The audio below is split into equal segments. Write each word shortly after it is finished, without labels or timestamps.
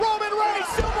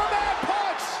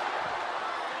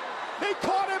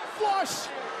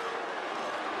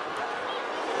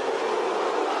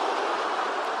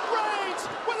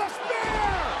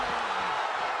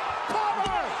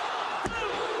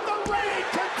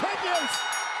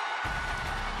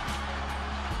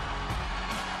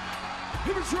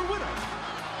your winner,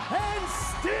 and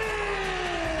still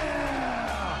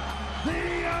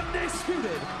the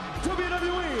undisputed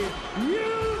WWE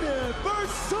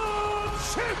Universal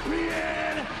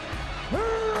Champion,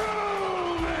 Roman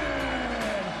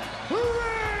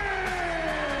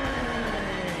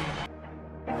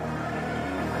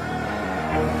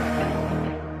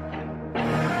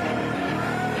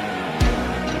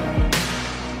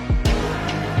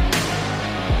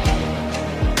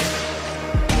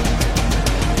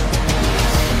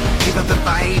Keep up the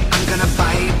fight, I'm gonna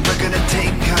fight, we're gonna take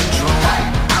control.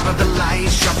 Out of the light,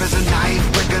 sharp as a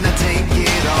knife, we're gonna take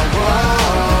it all.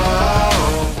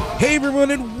 Whoa. Hey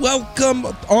everyone, and welcome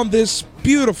on this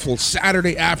beautiful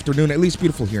Saturday afternoon, at least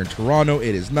beautiful here in Toronto.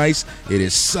 It is nice, it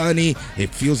is sunny, it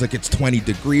feels like it's 20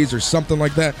 degrees or something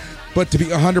like that. But to be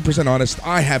 100% honest,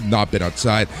 I have not been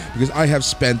outside because I have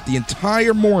spent the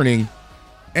entire morning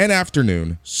and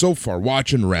afternoon so far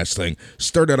watching wrestling.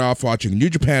 Started off watching New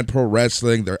Japan Pro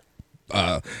Wrestling, their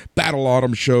Battle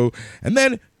Autumn show, and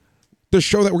then the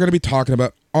show that we're going to be talking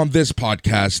about on this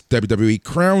podcast, WWE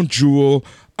Crown Jewel.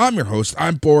 I'm your host,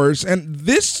 I'm Boris, and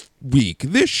this week,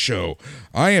 this show,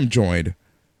 I am joined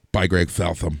by Greg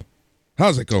Feltham.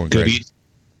 How's it going, Greg?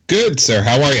 Good, sir.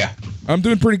 How are you? I'm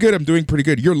doing pretty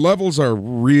good. Your levels are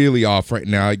really off right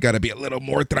now. I got to be a little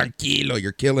more tranquilo.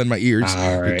 You're killing my ears.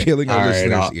 All right. You're killing our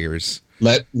listeners' I'll- ears.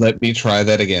 Let me try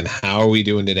that again. How are we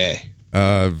doing today?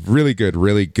 Really good.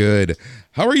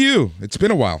 How are you? It's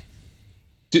been a while.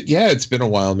 Yeah, it's been a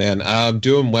while, man. I'm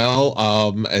doing well.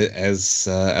 As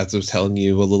I was telling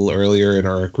you a little earlier in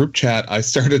our group chat, I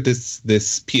started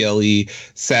this PLE,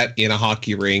 sat in a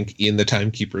hockey rink in the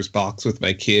timekeeper's box with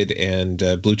my kid and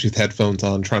Bluetooth headphones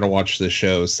on, trying to watch the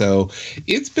show. So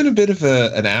it's been a bit of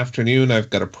an afternoon. I've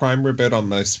got a prime rib out on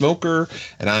my smoker,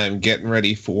 and I'm getting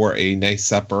ready for a nice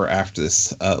supper after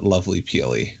this lovely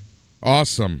PLE.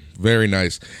 Awesome. Very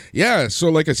nice. Yeah, so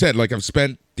like I said, I've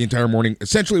spent the entire morning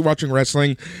essentially watching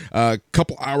wrestling, a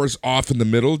couple hours off in the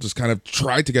middle, just kind of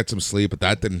tried to get some sleep, but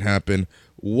that didn't happen.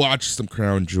 Watched some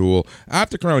Crown Jewel.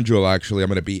 After Crown Jewel, actually, I'm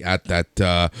going to be at that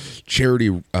charity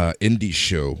indie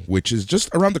show, which is just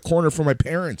around the corner for my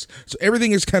parents. So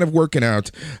everything is kind of working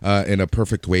out in a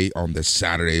perfect way on this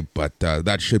Saturday, but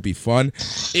that should be fun.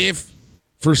 If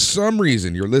for some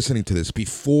reason you're listening to this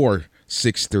before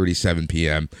 6:37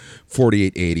 p.m.,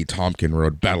 4880 Tompkin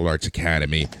Road, Battle Arts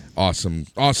Academy. Awesome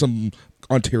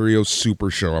Ontario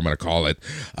super show, I'm going to call it.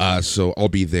 So I'll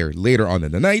be there later on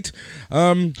in the night.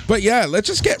 But yeah, let's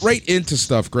just get right into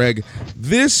stuff, Greg.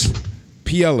 This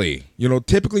PLE,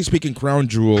 typically speaking, Crown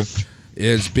Jewel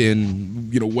has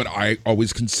been, what I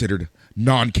always considered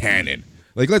non-canon.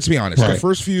 Let's be honest, right. The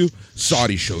first few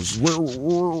Saudi shows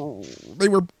they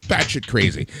were batshit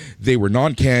crazy. They were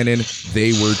non-canon.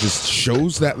 They were just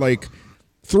shows that,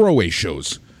 throwaway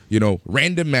shows,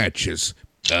 random matches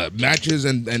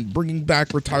and bringing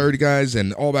back retired guys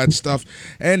and all that stuff.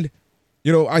 And,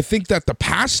 I think that the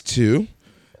past two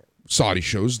Saudi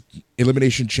shows,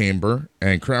 Elimination Chamber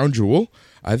and Crown Jewel,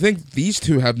 I think these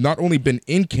two have not only been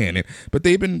in canon, but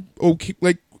they've been okay,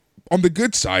 on the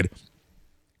good side.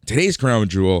 Today's Crown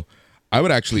Jewel, I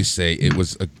would actually say it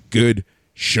was a good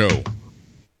show.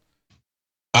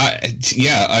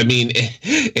 Yeah, I mean,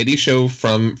 any show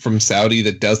from Saudi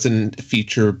that doesn't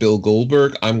feature Bill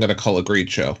Goldberg, I'm going to call a great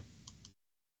show.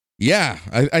 Yeah,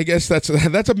 I guess that's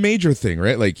a major thing,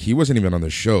 right? He wasn't even on the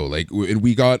show.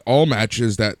 We got all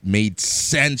matches that made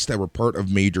sense, that were part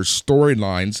of major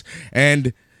storylines,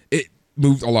 and it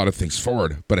moved a lot of things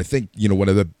forward. But I think, one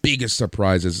of the biggest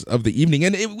surprises of the evening,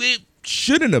 and it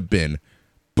shouldn't have been,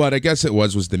 but I guess it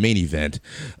was the main event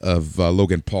of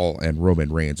Logan Paul and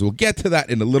Roman Reigns. We'll get to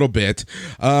that in a little bit.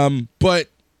 But,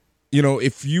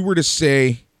 if you were to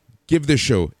say, give this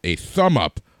show a thumb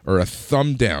up or a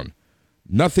thumb down,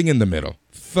 nothing in the middle,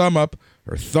 thumb up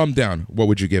or thumb down, what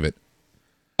would you give it?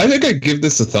 I think I'd give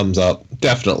this a thumbs up,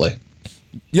 definitely.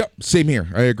 Yep, same here.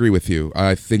 I agree with you.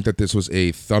 I think that this was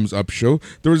a thumbs up show.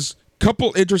 There was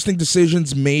couple interesting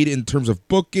decisions made in terms of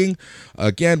booking.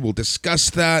 Again, we'll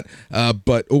discuss that.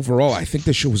 But overall, I think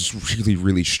the show was really,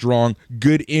 really strong.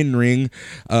 Good in-ring.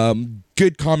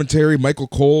 Good commentary. Michael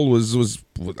Cole was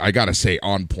I gotta say,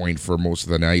 on point for most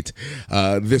of the night.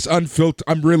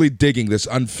 I'm really digging this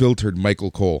unfiltered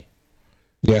Michael Cole.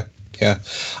 Yeah. Yeah,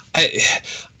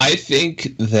 I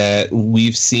think that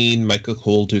we've seen Michael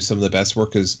Cole do some of the best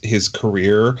work as his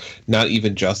career, not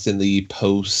even just in the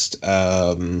post,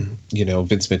 Vince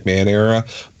McMahon era,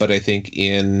 but I think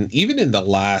even in the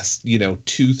last,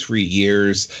 2-3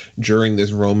 years during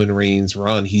this Roman Reigns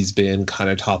run, he's been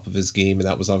kind of top of his game, and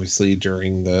that was obviously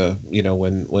during the,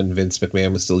 when Vince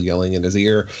McMahon was still yelling in his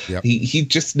ear. Yep. He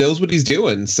just knows what he's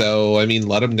doing, so I mean,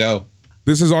 let him go.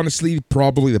 This is honestly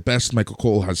probably the best Michael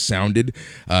Cole has sounded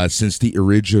since the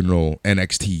original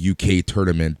NXT UK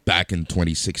tournament back in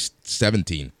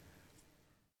 2017.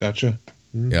 Gotcha.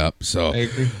 Yep. So I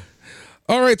agree.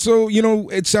 All right. So,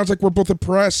 it sounds like we're both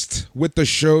impressed with the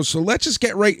show. So let's just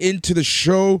get right into the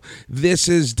show. This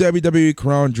is WWE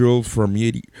Crown Jewel from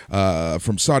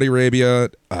Saudi Arabia.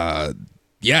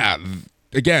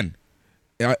 Again,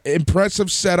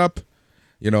 impressive setup.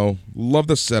 Love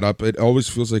the setup. It always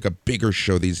feels like a bigger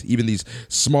show. Even these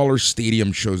smaller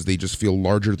stadium shows, they just feel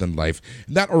larger than life.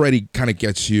 And that already kind of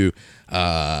gets you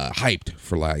hyped,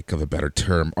 for lack of a better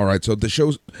term. All right, so the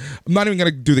show's... I'm not even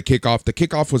going to do the kickoff. The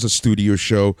kickoff was a studio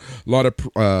show. A lot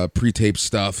of pre-tape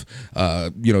stuff.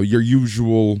 Your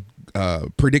usual...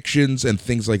 predictions and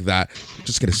things like that.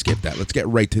 Just gonna skip that. Let's get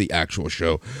right to the actual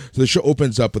show. So the show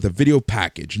opens up with a video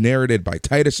package narrated by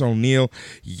Titus O'Neil.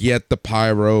 Yet the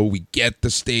pyro, we get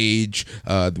the stage.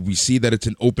 We see that it's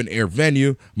an open air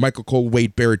venue. Michael Cole,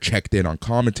 Wade Barrett checked in on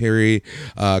commentary.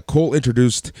 Cole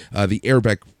introduced the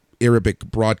Arabic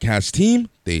broadcast team.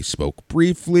 They spoke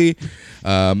briefly.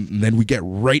 And then we get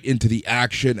right into the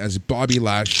action as Bobby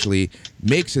Lashley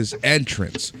makes his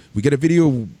entrance. We get a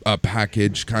video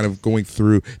package kind of going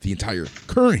through the entire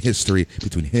current history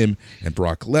between him and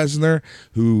Brock Lesnar,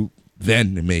 who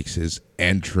then makes his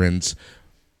entrance.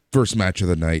 First match of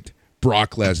the night,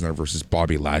 Brock Lesnar versus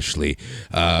Bobby Lashley.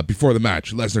 Before the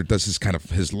match, Lesnar does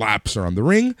his laps around the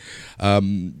ring.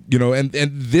 And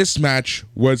this match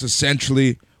was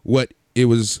essentially what it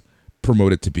was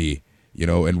promoted to be,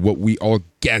 and what we all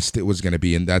guessed it was going to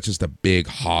be, and that's just a big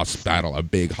Hoss battle, a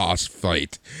big Hoss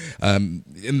fight, and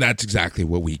that's exactly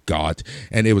what we got.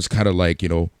 And it was kind of like,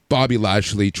 Bobby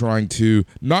Lashley trying to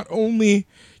not only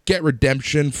get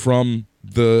redemption from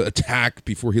the attack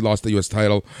before he lost the U.S.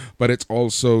 title, but it's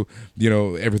also,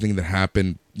 everything that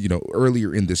happened,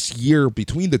 earlier in this year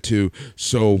between the two.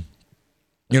 So,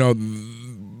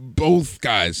 both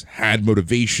guys had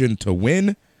motivation to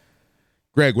win.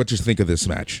 Greg, what do you think of this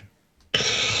match?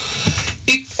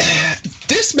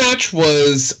 This match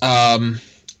was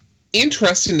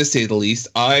interesting, to say the least.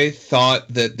 I thought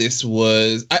that this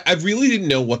was... I really didn't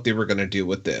know what they were going to do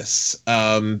with this,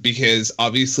 because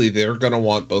obviously they're going to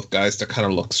want both guys to kind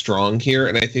of look strong here,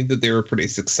 and I think that they were pretty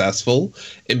successful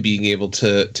in being able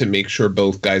to make sure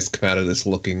both guys come out of this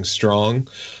looking strong.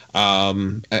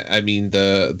 I mean,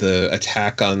 the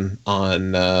attack on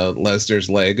Lesnar's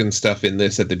leg and stuff in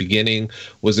this at the beginning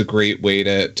was a great way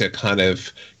to kind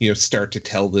of, start to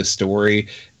tell this story.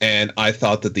 And I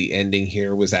thought that the ending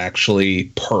here was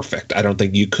actually perfect. I don't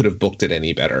think you could have booked it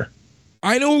any better.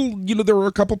 I know, there were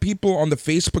a couple people on the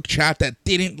Facebook chat that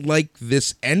didn't like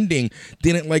this ending,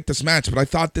 didn't like this match, but I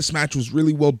thought this match was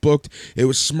really well booked. It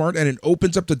was smart, and it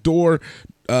opens up the door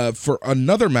for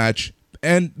another match.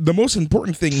 And the most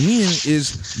important thing here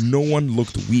is no one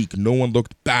looked weak. No one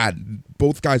looked bad.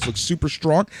 Both guys looked super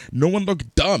strong. No one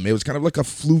looked dumb. It was kind of like a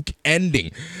fluke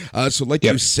ending. So like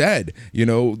you said,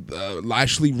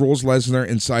 Lashley rolls Lesnar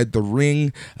inside the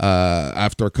ring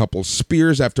after a couple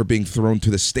spears, after being thrown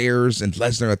to the stairs. And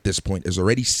Lesnar at this point is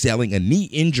already selling a knee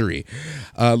injury.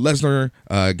 Lesnar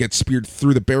gets speared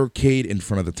through the barricade in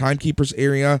front of the timekeeper's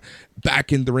area.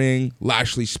 Back in the ring,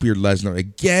 Lashley speared Lesnar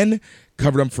again.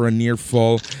 Covered him for a near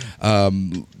fall.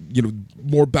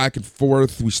 More back and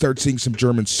forth. We start seeing some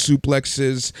German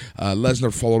suplexes.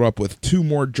 Lesnar followed up with 2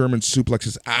 more German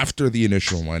suplexes after the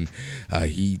initial one.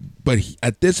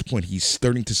 At this point, he's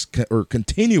starting to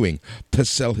continuing to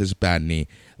sell his bad knee.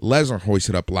 Lesnar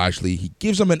hoisted up Lashley. He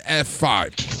gives him an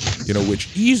F5,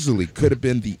 which easily could have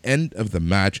been the end of the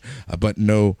match. But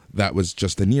no, that was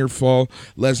just a near fall.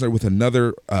 Lesnar with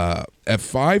another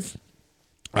F5.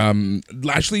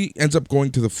 Lashley ends up going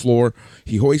to the floor.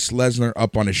 He hoists Lesnar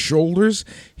up on his shoulders.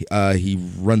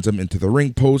 He runs him into the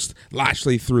ring post.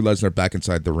 Lashley threw Lesnar back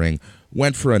inside the ring.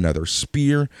 Went for another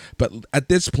spear. But at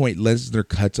this point, Lesnar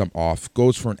cuts him off.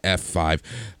 Goes for an F5.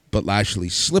 But Lashley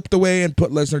slipped away and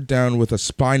put Lesnar down with a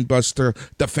spine buster.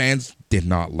 The fans did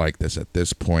not like this at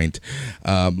this point.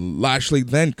 Lashley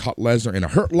then caught Lesnar in a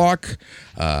hurt lock.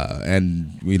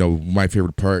 And, my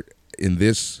favorite part in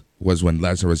this was when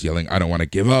Lesnar was yelling, "I don't want to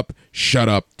give up, shut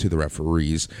up," to the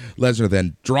referees. Lesnar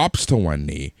then drops to one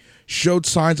knee, showed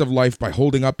signs of life by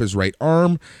holding up his right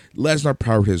arm. Lesnar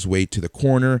powered his way to the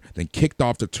corner, then kicked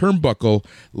off the turnbuckle,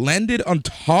 landed on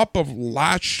top of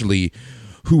Lashley,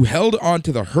 who held on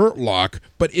to the Hurt Lock,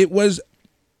 but it was,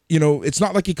 it's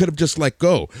not like he could have just let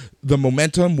go. The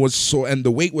momentum was and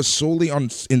the weight was solely on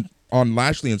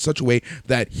Lashley in such a way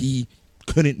that he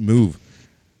couldn't move.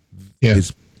 Yeah.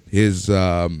 His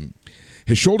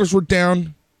shoulders were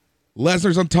down.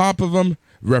 Lesnar's on top of him.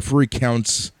 Referee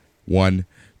counts 1,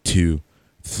 2,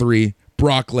 3.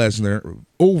 Brock Lesnar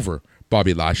over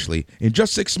Bobby Lashley in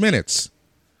just 6 minutes.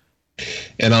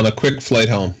 And on a quick flight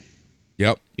home.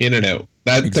 Yep. In and out.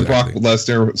 That's Exactly. the Brock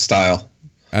Lesnar style.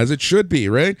 As it should be,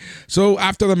 right? So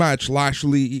after the match,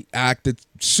 Lashley acted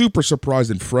super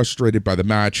surprised and frustrated by the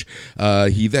match.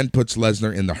 He then puts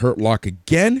Lesnar in the Hurt Lock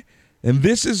again. And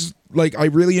this is, I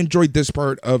really enjoyed this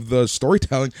part of the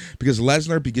storytelling because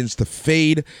Lesnar begins to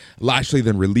fade. Lashley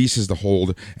then releases the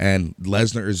hold, and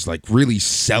Lesnar is, really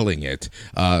selling it.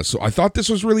 So I thought this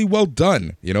was really well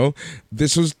done,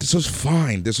 This was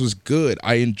fine. This was good.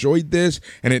 I enjoyed this,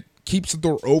 and it keeps the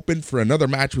door open for another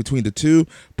match between the two.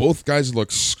 Both guys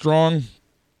look strong.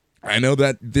 I know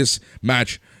that this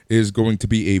match is going to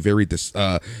be a very,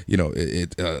 we're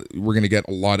going to get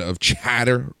a lot of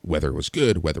chatter, whether it was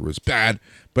good, whether it was bad,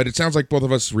 but it sounds like both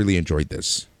of us really enjoyed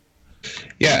this.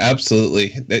 Yeah,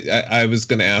 absolutely. I was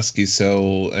going to ask you,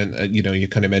 and you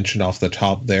kind of mentioned off the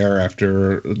top there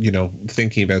after,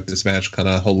 thinking about this match kind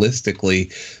of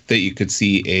holistically, that you could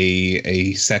see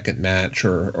a second match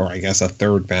or I guess a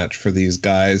third match for these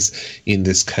guys in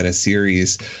this kind of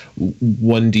series.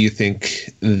 When do you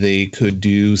think they could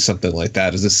do something like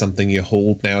that? Is this something you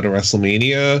hold now to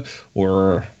WrestleMania,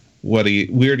 or where do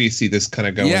you see this kind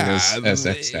of going as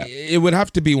next step? It would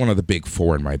have to be one of the big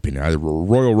four, in my opinion, either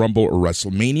Royal Rumble or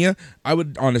WrestleMania. I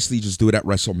would honestly just do it at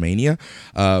WrestleMania.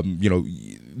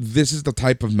 This is the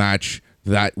type of match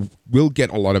that will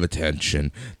get a lot of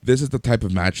attention. This is the type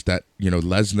of match that,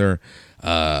 Lesnar,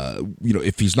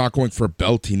 if he's not going for a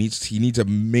belt, he needs a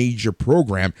major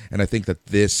program, and I think that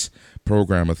this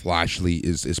program with Lashley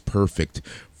is perfect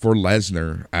for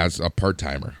Lesnar as a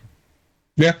part-timer.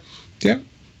 Yeah.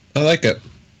 I like it.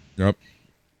 Yep.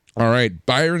 All right.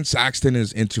 Byron Saxton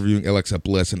is interviewing Alexa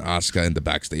Bliss and Asuka in the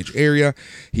backstage area.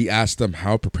 He asked them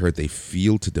how prepared they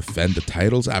feel to defend the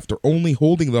titles after only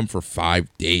holding them for 5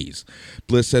 days.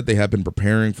 Bliss said they have been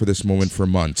preparing for this moment for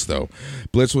months, though.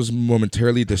 Bliss was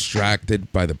momentarily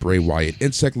distracted by the Bray Wyatt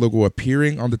insect logo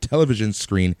appearing on the television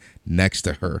screen next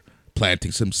to her,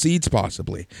 planting some seeds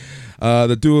possibly.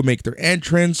 The duo make their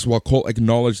entrance while Cole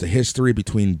acknowledged the history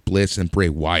between Bliss and Bray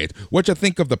Wyatt. What you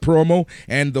think of the promo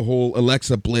and the whole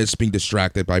Alexa Bliss being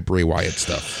distracted by Bray Wyatt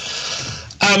stuff?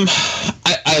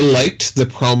 I liked the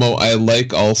promo. I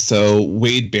like also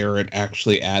Wade Barrett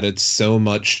actually added so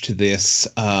much to this,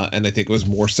 and I think it was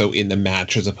more so in the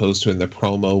match as opposed to in the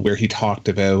promo, where he talked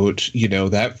about,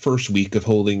 that first week of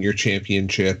holding your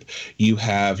championship, you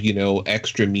have,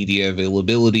 extra media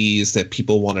availabilities that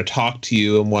people want to talk to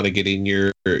you and want to get in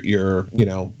your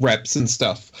reps and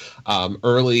stuff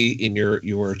early in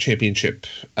your championship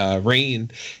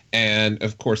reign. And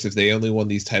of course, if they only won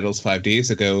these titles 5 days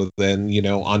ago, then,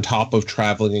 on top of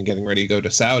traveling and getting ready to go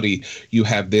to Saudi, you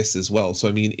have this as well. So,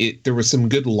 I mean, there was some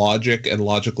good logic and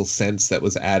logical sense that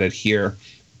was added here.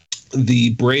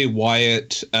 The Bray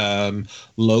Wyatt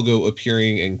logo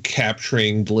appearing and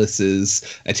capturing Bliss's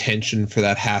attention for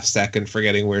that half second,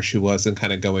 forgetting where she was and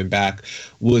kind of going back,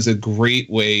 was a great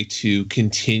way to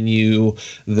continue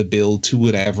the build to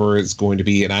whatever it's going to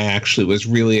be. And I actually was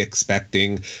really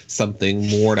expecting something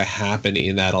more to happen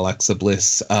in that Alexa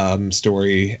Bliss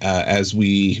story as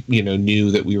we,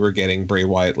 knew that we were getting Bray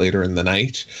Wyatt later in the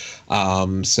night.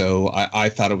 So I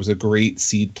thought it was a great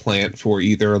seed plant for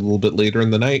either a little bit later in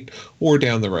the night or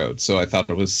down the road. So I thought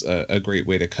it was a great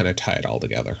way to kind of tie it all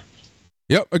together.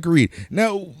 Yep, agreed.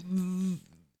 Now,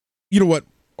 you know what?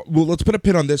 Well, let's put a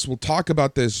pin on this. We'll talk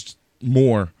about this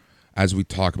more as we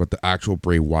talk about the actual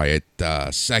Bray Wyatt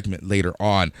segment later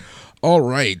on. All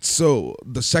right, so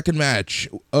the second match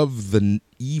of the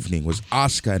evening was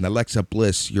Asuka and Alexa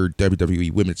Bliss, your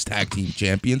WWE Women's Tag Team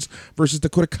Champions, versus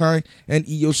Dakota Kai and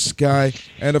Io Sky,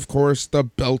 and of course, the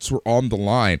belts were on the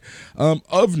line.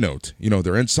 Of note,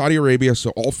 they're in Saudi Arabia, so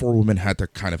all four women had to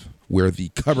kind of wear the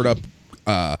covered up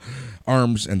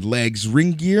arms and legs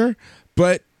ring gear,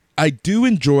 but I do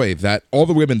enjoy that all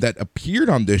the women that appeared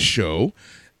on this show,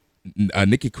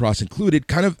 Nikki Cross included,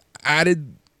 kind of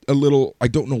added a little, I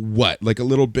don't know what, like a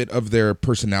little bit of their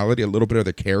personality, a little bit of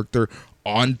their character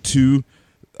onto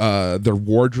their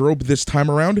wardrobe this time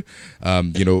around.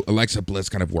 Alexa Bliss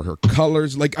kind of wore her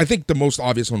colors. Like, I think the most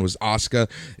obvious one was Asuka.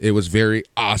 It was very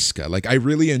Asuka. Like, I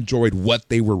really enjoyed what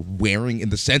they were wearing in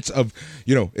the sense of,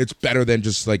 it's better than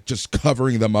just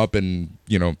covering them up and,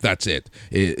 that's it.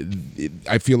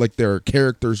 I feel like their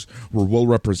characters were well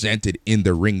represented in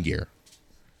their ring gear.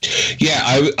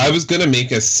 Yeah, I was going to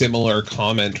make a similar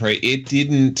comment, right?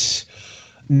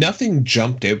 Nothing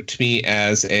jumped out to me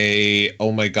as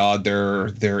oh my God,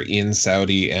 they're in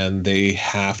Saudi and they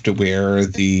have to wear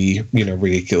the,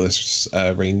 ridiculous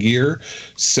ring gear.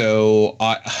 So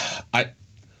I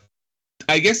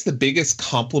guess the biggest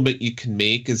compliment you can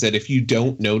make is that if you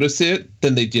don't notice it,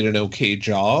 then they did an okay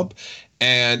job.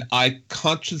 And I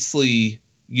consciously,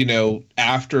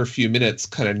 after a few minutes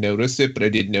kind of noticed it, but I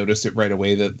did notice it right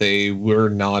away that they were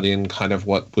not in kind of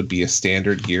what would be a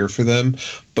standard gear for them.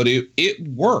 But it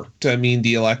worked. I mean,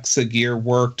 the Alexa gear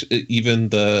worked, even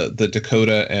the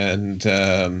Dakota and,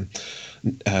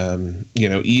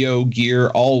 EO gear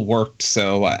all worked.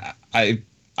 So I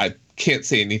can't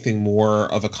say anything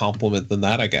more of a compliment than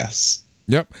that, I guess.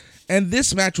 Yep. And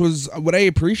this match was what I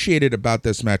appreciated about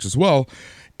this match as well.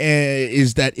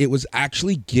 Is that it was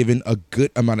actually given a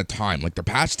good amount of time. Like the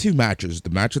past two matches,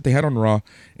 the match that they had on Raw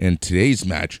and today's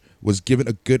match was given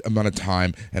a good amount of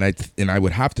time. And I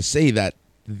would have to say that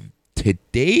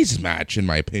today's match, in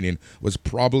my opinion, was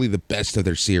probably the best of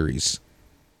their series.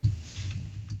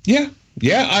 Yeah,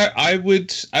 I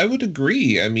would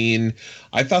agree. I mean,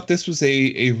 I thought this was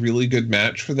a really good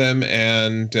match for them,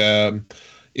 and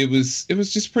it was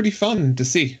just pretty fun to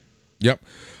see. Yep.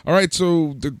 All right,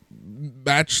 so the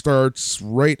match starts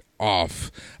right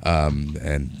off, and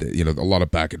a lot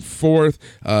of back and forth.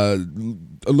 A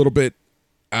little bit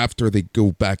after they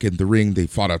go back in the ring, they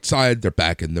fought outside. They're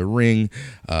back in the ring.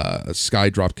 Sky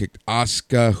drop kicked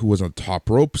Asuka, who was on top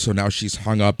rope, so now she's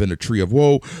hung up in a tree of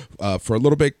woe. For a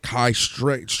little bit, Kai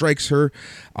strikes her.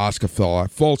 Asuka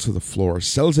falls to the floor,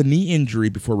 sells a knee injury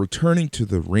before returning to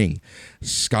the ring.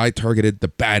 Sky targeted the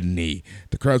bad knee.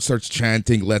 The crowd starts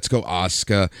chanting, "Let's go,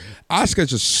 Asuka." Asuka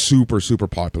is just super, super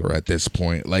popular at this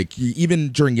point. Like,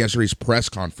 even during yesterday's press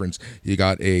conference, you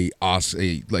got a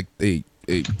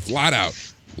flat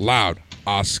out loud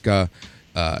Asuka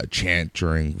chant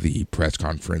during the press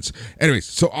conference. Anyways,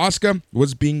 so Asuka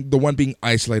was being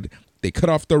isolated. They cut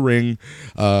off the ring.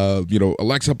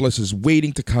 Alexa Bliss is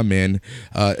waiting to come in.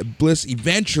 Bliss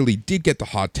eventually did get the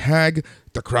hot tag.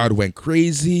 The crowd went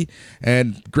crazy.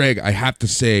 And Greg, I have to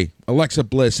say, Alexa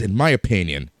Bliss, in my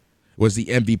opinion, was the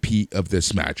MVP of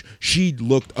this match. She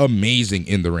looked amazing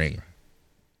in the ring.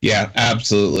 Yeah,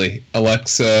 absolutely.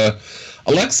 Alexa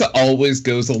always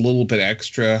goes a little bit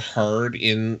extra hard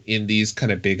in these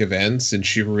kind of big events, and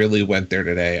she really went there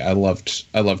today. I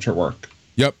loved her work.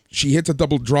 Yep, she hits a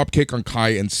double drop kick on Kai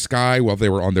and Sky while they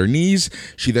were on their knees.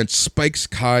 She then spikes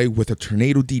Kai with a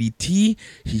tornado DDT.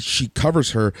 She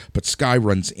covers her, but Sky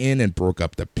runs in and broke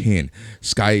up the pin.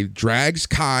 Sky drags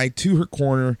Kai to her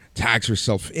corner, tags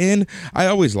herself in. I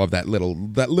always love that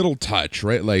little touch,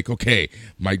 right? Like, okay,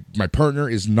 my partner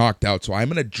is knocked out, so I'm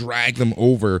gonna drag them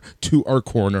over to our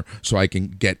corner so I can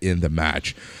get in the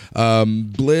match.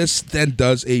 Bliss then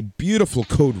does a beautiful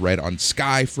code red on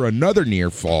Sky for another near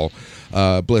fall.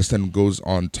 Bliss then goes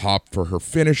on top for her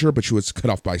finisher, but she was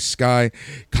cut off by Sky.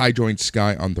 Kai joins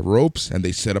Sky on the ropes, and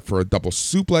they set up for a double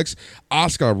suplex.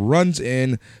 Asuka runs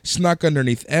in, snuck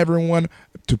underneath everyone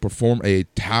to perform a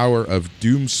Tower of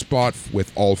Doom spot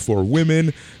with all four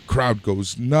women. Crowd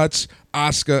goes nuts.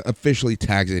 Asuka officially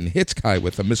tags in, hits Kai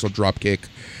with a missile dropkick.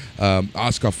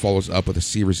 Asuka follows up with a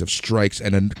series of strikes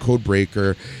and a code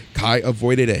breaker. Kai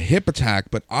avoided a hip attack,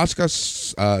 but Asuka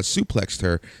suplexed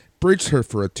her, bridged her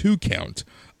for a 2 count.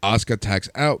 Asuka tags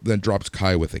out, then drops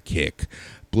Kai with a kick.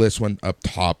 Bliss went up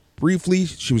top briefly.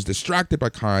 She was distracted by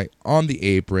Kai on the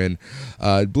apron.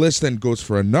 Bliss then goes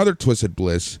for another twisted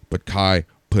Bliss, but Kai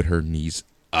put her knees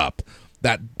up.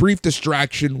 That brief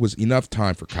distraction was enough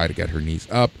time for Kai to get her knees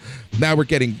up. Now we're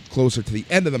getting closer to the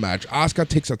end of the match. Asuka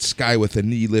takes out Sky with a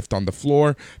knee lift on the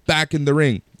floor. Back in the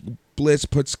ring, Bliss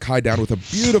puts Kai down with a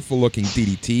beautiful looking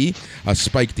DDT, a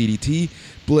spike DDT.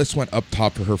 Bliss went up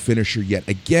top for her finisher yet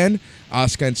again.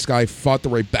 Asuka and Sky fought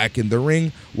their way back in the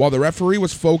ring. While the referee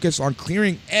was focused on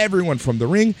clearing everyone from the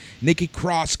ring, Nikki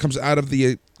Cross comes out of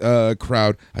the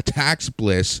crowd, attacks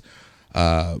Bliss,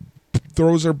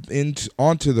 throws her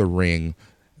onto the ring.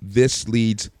 This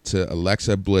leads to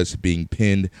Alexa Bliss being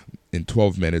pinned in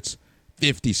 12 minutes,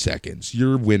 50 seconds.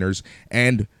 Your winners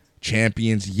and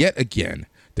champions yet again,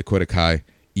 Dakota Kai,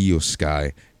 Io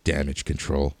Sky, Damage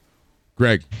Control.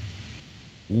 Greg,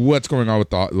 what's going on with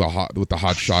the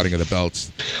hot shotting of the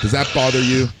belts? Does that bother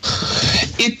you?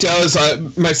 It does.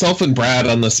 Myself and Brad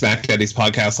on the Smack Daddies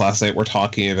podcast last night were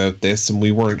talking about this, and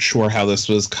we weren't sure how this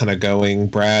was kind of going.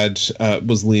 Brad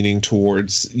was leaning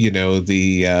towards,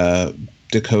 the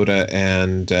Dakota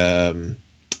and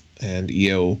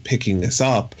Io picking this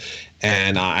up.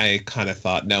 And I kind of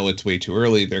thought, no, it's way too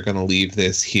early. They're going to leave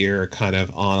this here kind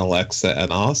of on Alexa and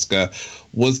Asuka.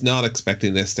 Was not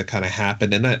expecting this to kind of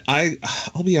happen. And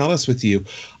I'll be honest with you.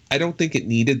 I don't think it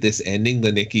needed this ending,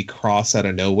 the Nikki Cross out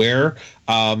of nowhere.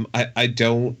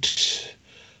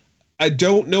 I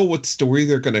don't know what story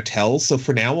they're going to tell. So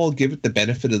for now, I'll give it the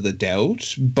benefit of the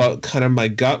doubt. But kind of my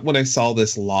gut when I saw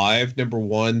this live, number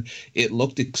one, it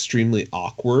looked extremely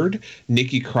awkward.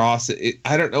 Nikki Cross,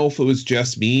 I don't know if it was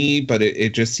just me, but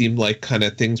it just seemed like kind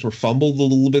of things were fumbled a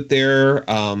little bit there.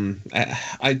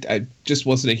 I just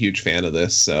wasn't a huge fan of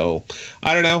this. So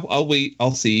I don't know. I'll wait.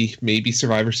 I'll see. Maybe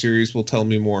Survivor Series will tell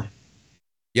me more.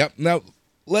 Yep. Now,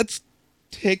 let's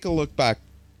take a look back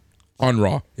on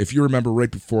Raw. If you remember right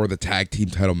before the tag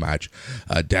team title match,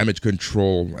 Damage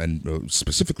Control and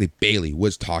specifically Bayley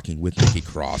was talking with Nikki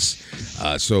Cross.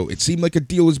 So it seemed like a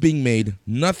deal was being made.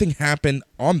 Nothing happened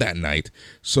on that night.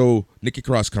 So Nikki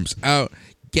Cross comes out,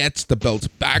 gets the belts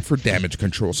back for Damage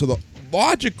Control. So the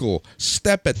logical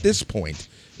step at this point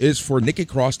is for Nikki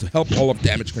Cross to help all of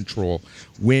Damage Control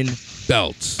win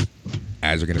belts.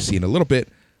 As we're going to see in a little bit,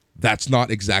 that's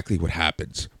not exactly what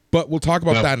happens. But we'll talk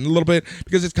about that in a little bit,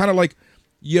 because it's kind of like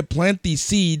you plant these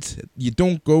seeds, you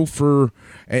don't go for,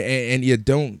 and you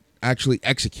don't actually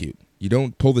execute. You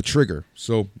don't pull the trigger.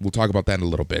 So we'll talk about that in a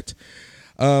little bit.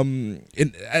 An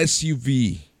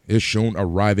SUV is shown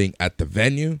arriving at the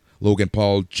venue. Logan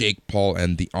Paul, Jake Paul,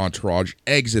 and the entourage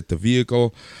exit the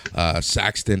vehicle.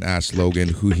 Saxton asked Logan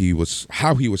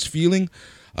how he was feeling.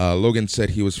 Logan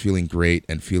said he was feeling great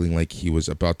and feeling like he was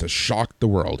about to shock the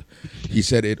world. He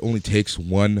said it only takes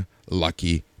one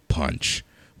lucky punch.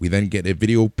 We then get a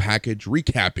video package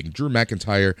recapping Drew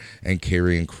McIntyre and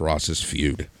Karrion Kross's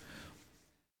feud.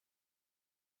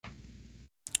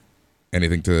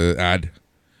 Anything to add?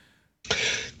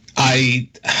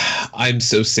 I'm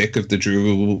so sick of the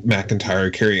Drew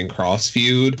McIntyre Karrion Kross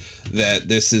feud that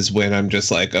this is when I'm just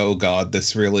like, oh God,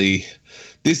 this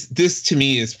to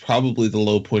me is probably the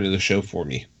low point of the show for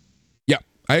me. Yeah,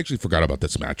 I actually forgot about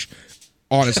this match.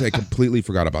 Honestly, I completely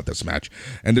forgot about this match.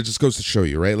 And it just goes to show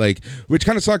you, right? Like, which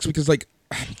kind of sucks because, like,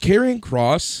 Karrion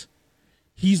Kross,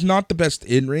 he's not the best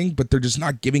in-ring, but they're just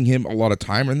not giving him a lot of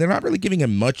time, and they're not really giving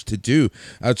him much to do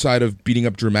outside of beating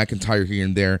up Drew McIntyre here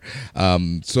and there.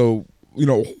 So,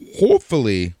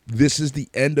 hopefully this is the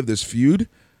end of this feud.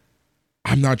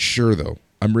 I'm not sure, though.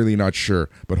 I'm really not sure,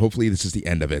 but hopefully this is the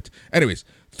end of it. Anyways,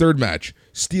 third match,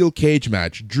 steel cage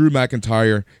match, Drew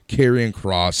McIntyre, Karrion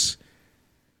Kross.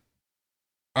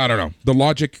 I don't know. The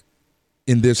logic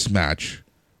in this match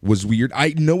was weird.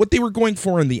 I know what they were going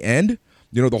for in the end.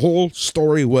 The whole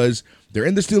story was they're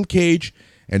in the steel cage,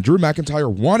 and Drew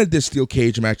McIntyre wanted this steel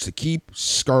cage match to keep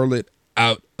Scarlett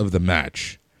out of the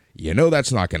match.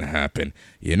 That's not going to happen.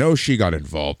 She got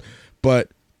involved. But,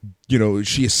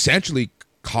 she essentially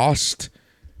cost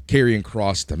Karrion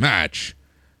Kross the match,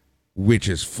 which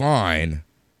is fine,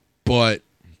 but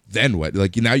then what?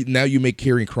 Like, now you make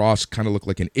Karrion Kross kind of look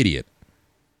like an idiot.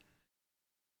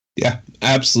 Yeah,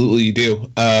 absolutely you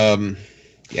do. I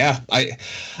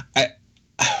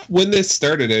when this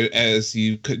started, as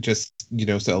you could just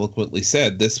so eloquently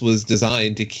said, this was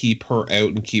designed to keep her out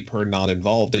and keep her not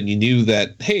involved, and you knew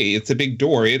that, hey, it's a big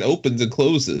door, it opens and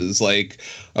closes, like,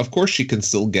 of course she can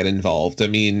still get involved. I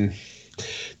mean,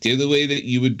 the other way that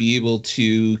you would be able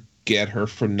to get her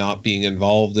from not being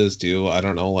involved is I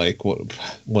don't know, like one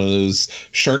of those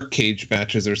shark cage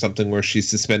matches or something where she's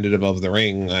suspended above the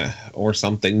ring or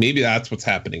something. Maybe that's what's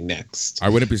happening next. I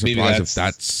wouldn't be surprised if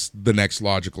that's the next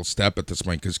logical step at this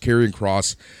point, because Karrion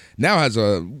Kross now has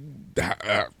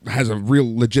a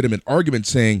real legitimate argument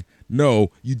saying,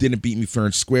 no, you didn't beat me fair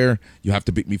and square. You have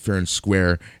to beat me fair and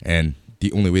square. And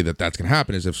the only way that that's going to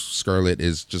happen is if Scarlett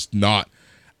is just not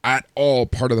at all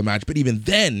part of the match. But even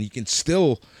then, you can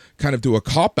still kind of do a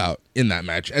cop-out in that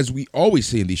match, as we always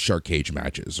see in these shark cage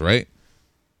matches, right?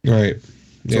 Right.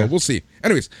 Yeah. So we'll see.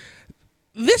 Anyways,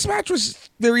 this match was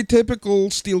very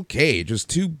typical steel cage. Just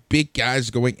two big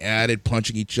guys going at it,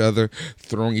 punching each other,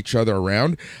 throwing each other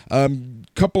around.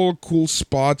 Couple cool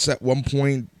spots at one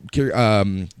point. Drew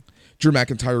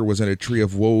McIntyre was in a Tree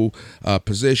of Woe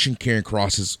position. Karrion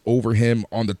Kross is over him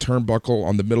on the turnbuckle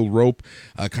on the middle rope,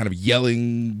 kind of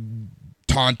yelling,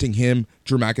 taunting him.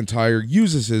 Drew McIntyre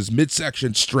uses his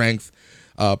midsection strength,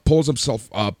 pulls himself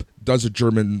up, does a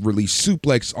German release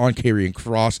suplex on Karrion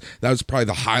Kross. That was probably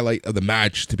the highlight of the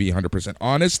match, to be 100%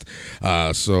 honest.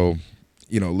 So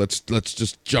let's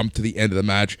just jump to the end of the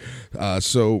match.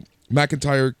 So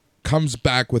McIntyre comes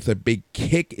back with a big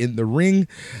kick in the ring.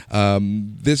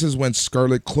 This is when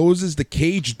Scarlett closes the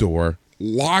cage door,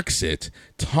 locks it,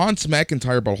 taunts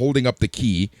McIntyre by holding up the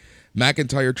key.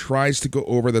 McIntyre tries to go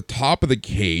over the top of the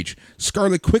cage.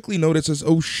 Scarlett quickly notices,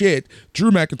 oh shit,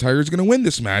 Drew McIntyre is going to win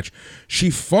this match. She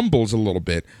fumbles a little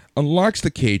bit, unlocks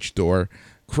the cage door.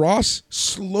 Cross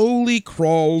slowly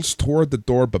crawls toward the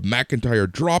door, but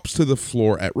McIntyre drops to the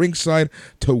floor at ringside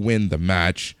to win the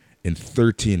match in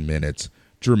 13 minutes.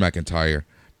 Drew McIntyre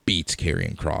beats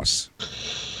Karrion Kross.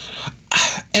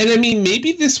 And I mean,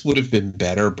 maybe this would have been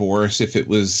better, Boris, if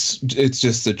it's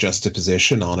just a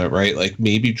juxtaposition on it, right? Like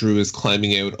maybe Drew is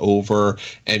climbing out over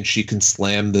and she can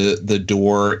slam the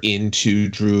door into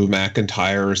Drew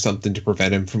McIntyre or something to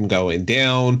prevent him from going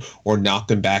down, or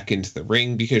knock him back into the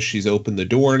ring because she's opened the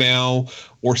door now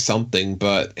or something.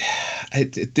 But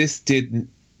this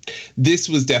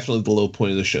was definitely the low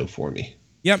point of the show for me.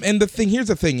 Yeah, and here's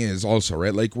the thing is also,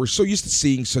 right, like we're so used to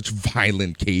seeing such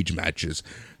violent cage matches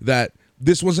that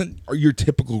this wasn't your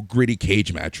typical gritty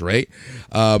cage match, right?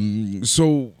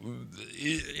 So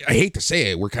I hate to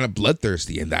say it, we're kind of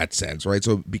bloodthirsty in that sense, right?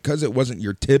 So because it wasn't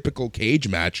your typical cage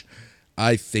match,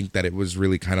 I think that it was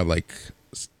really kind of like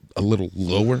a little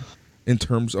lower in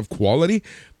terms of quality,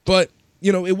 but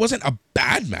it wasn't a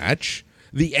bad match.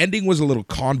 The ending was a little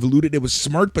convoluted. It was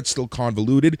smart, but still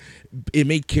convoluted. It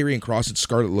made Karrion Kross and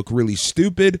Scarlett look really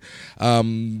stupid.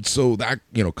 So that,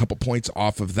 a couple points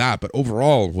off of that. But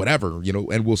overall, whatever,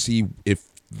 and we'll see if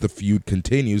the feud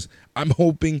continues. I'm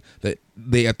hoping that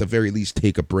they at the very least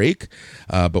take a break,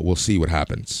 but we'll see what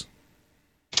happens.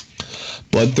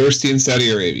 Bloodthirsty in Saudi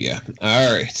Arabia.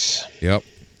 All right. Yep,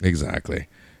 exactly.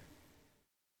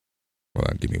 Hold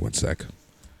on, give me 1 sec.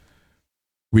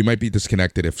 We might be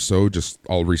disconnected. If so,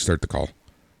 I'll restart the call.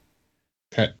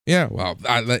 Okay. Yeah, well,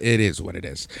 it is what it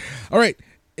is. All right.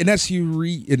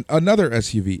 Another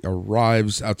SUV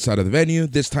arrives outside of the venue.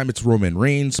 This time it's Roman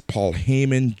Reigns, Paul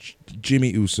Heyman,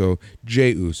 Jimmy Uso,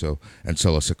 Jey Uso, and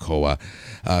Solo Sikoa.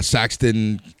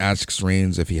 Saxton asks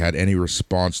Reigns if he had any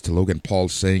response to Logan Paul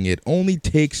saying it only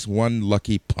takes one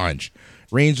lucky punch.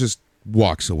 Reigns just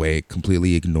walks away,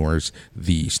 completely ignores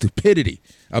the stupidity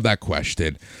of that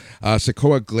question.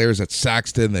 Sikoa glares at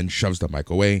Saxton, then shoves the mic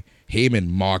away. Heyman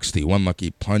mocks the one lucky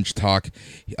punch talk.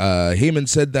 Heyman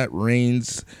said that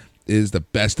Reigns is the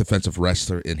best defensive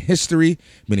wrestler in history,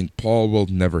 meaning Paul will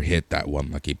never hit that one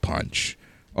lucky punch.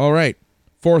 All right,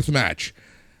 fourth match.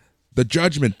 The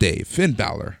Judgment Day, Finn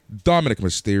Balor, Dominic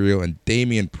Mysterio, and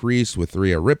Damian Priest with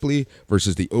Rhea Ripley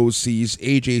versus the OCs,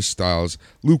 AJ Styles,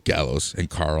 Luke Gallows, and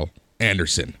Carl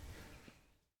Anderson.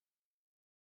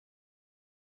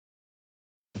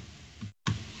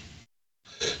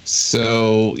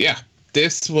 So yeah,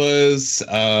 this was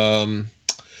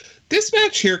this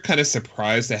match here kind of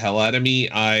surprised the hell out of me.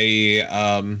 I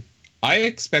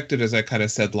expected, as I kind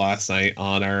of said last night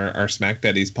on our Smack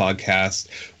Daddies podcast,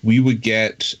 we would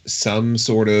get some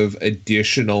sort of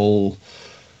additional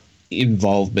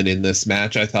involvement in this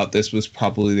match. I thought this was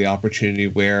probably the opportunity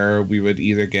where we would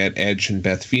either get Edge and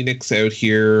Beth Phoenix out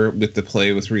here with the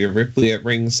play with Rhea Ripley at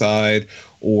ringside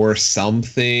or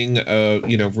something.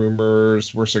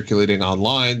 Rumors were circulating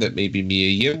online that maybe Mia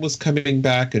Yim was coming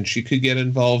back and she could get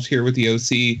involved here with the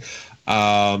OC.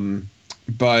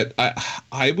 But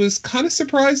I was kind of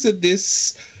surprised that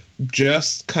this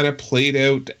just kind of played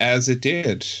out as it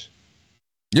did.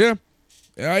 Yeah.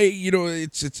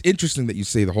 It's interesting that you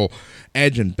say the whole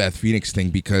Edge and Beth Phoenix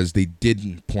thing, because they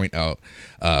didn't point out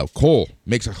Cole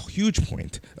makes a huge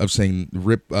point of saying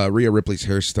Rhea Ripley's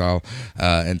hairstyle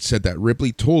and said that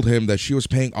Ripley told him that she was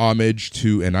paying homage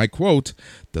to, and I quote,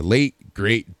 the late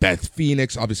great Beth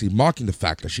Phoenix, obviously mocking the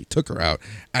fact that she took her out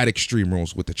at Extreme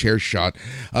Rules with the chair shot.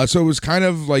 So it was kind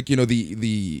of like,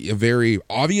 a very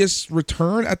obvious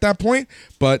return at that point,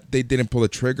 but they didn't pull the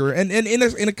trigger. And in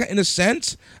a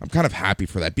sense, I'm kind of happy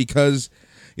for that, because,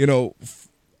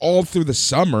 all through the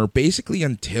summer, basically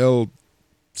until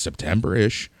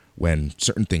September-ish, when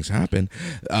certain things happen,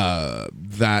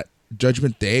 that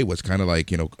Judgment Day was kind of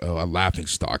like, a laughing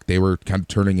stock. They were kind of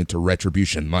turning into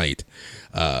Retribution Night.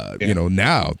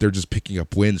 Now they're just picking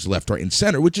up wins left, right, and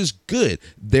center, which is good.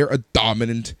 They're a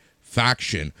dominant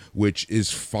faction, which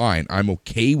is fine. I'm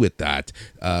okay with that.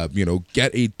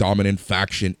 Get a dominant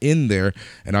faction in there,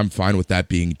 and I'm fine with that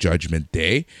being Judgment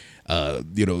Day.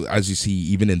 As you see,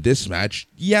 even in this match,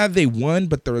 yeah, they won,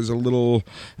 but there was a little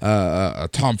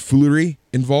tomfoolery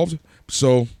involved.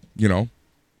 So,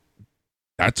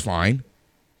 that's fine.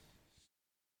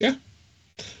 Yeah.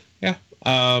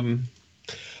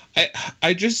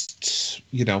 I just,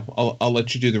 I'll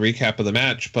let you do the recap of the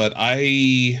match, but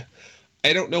I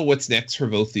don't know what's next for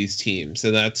both these teams.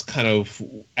 And that's kind of,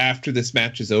 after this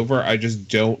match is over, I just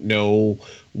don't know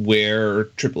where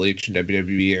Triple H and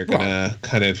WWE are going to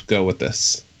kind of go with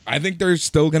this. I think they're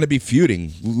still going to be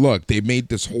feuding. Look, they made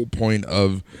this whole point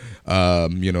of,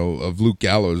 of Luke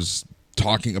Gallows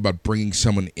talking about bringing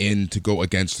someone in to go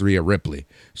against Rhea Ripley.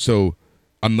 So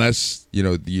unless,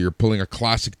 you're pulling a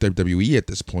classic WWE at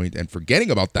this point and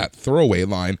forgetting about that throwaway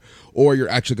line, or you're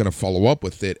actually going to follow up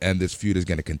with it and this feud is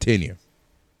going to continue.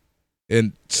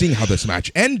 And seeing how this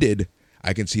match ended,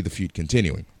 I can see the feud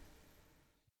continuing.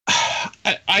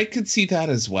 I could see that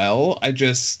as well.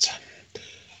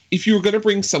 If you were going to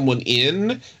bring someone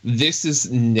in, this is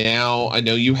now, I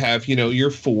know you have,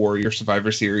 your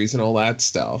Survivor Series and all that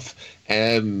stuff.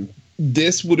 And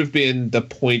this would have been the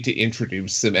point to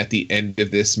introduce them at the end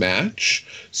of this match.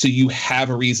 So you have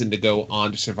a reason to go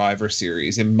on to Survivor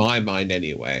Series, in my mind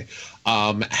anyway.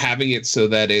 Having it so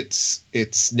that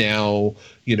it's now,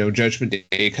 Judgment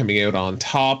Day coming out on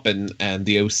top and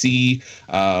the OC,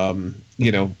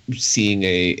 seeing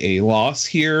a loss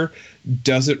here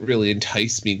doesn't really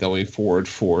entice me going forward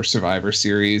for Survivor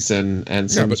Series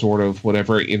and some sort of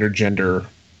whatever intergender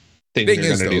thing they're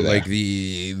going to do there. Like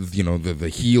the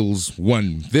heels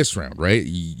won this round, right?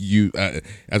 You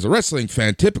as a wrestling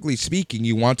fan, typically speaking,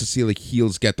 you want to see like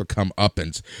heels get their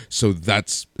comeuppance. So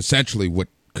that's essentially what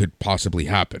could possibly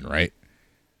happen, right?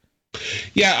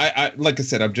 Yeah, I like I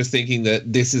said, I'm just thinking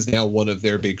that this is now one of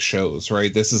their big shows,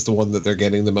 right? This is the one that they're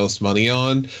getting the most money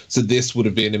on. So this would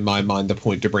have been, in my mind, the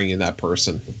point to bring in that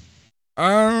person.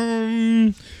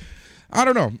 I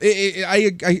don't know.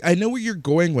 I know where you're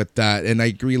going with that, and I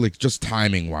agree, like, just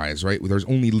timing-wise, right? There's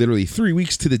only literally 3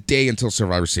 weeks to the day until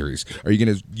Survivor Series. Are you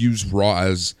going to use Raw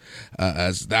as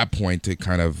that point to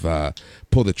kind of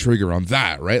pull the trigger on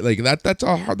that, right? Like, that's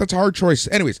a hard choice.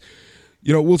 Anyways,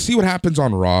 we'll see what happens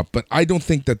on Raw, but I don't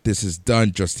think that this is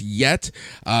done just yet.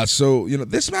 So,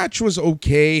 this match was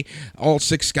okay. All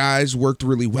 6 guys worked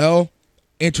really well.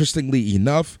 Interestingly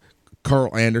enough,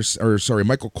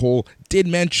 Michael Cole did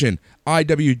mention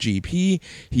IWGP.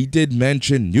 He did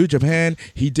mention New Japan.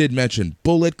 He did mention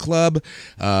Bullet Club.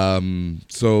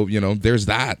 So, there's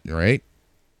that, right?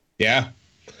 Yeah.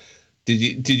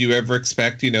 Did you ever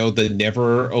expect, the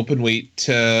never open weight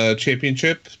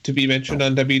championship to be mentioned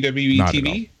on WWE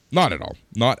TV? Not at all.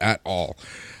 Not at all.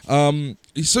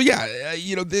 So yeah,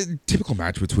 the typical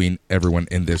match between everyone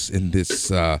in this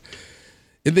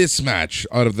match,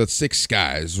 out of the 6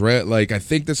 guys, right? Like, I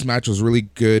think this match was really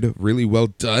good, really well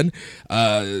done.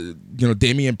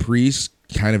 Damian Priest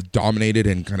kind of dominated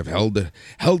and kind of held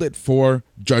it for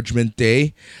Judgment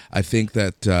Day. I think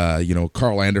that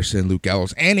Carl Anderson, Luke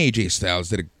Gallows, and AJ Styles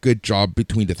did a good job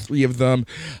between the 3 of them.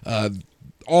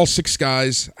 All 6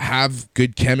 guys have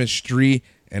good chemistry,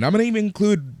 and I'm gonna even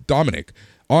include Dominic.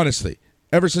 Honestly,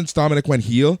 ever since Dominic went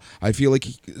heel, I feel like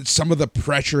some of the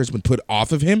pressure has been put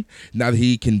off of him now that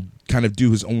he can kind of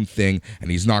do his own thing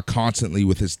and he's not constantly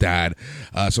with his dad.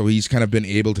 So he's kind of been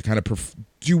able to kind of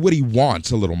do what he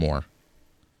wants a little more.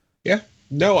 Yeah,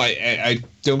 no, I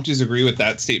don't disagree with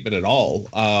that statement at all.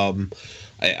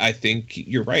 I think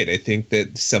you're right. I think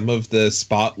that some of the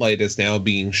spotlight is now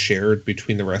being shared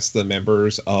between the rest of the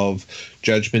members of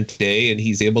Judgment Day, and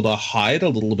he's able to hide a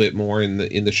little bit more in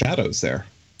the shadows there.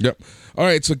 Yep. All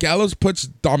right, so Gallows puts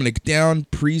Dominic down.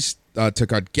 Priest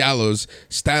took out Gallows.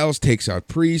 Styles takes out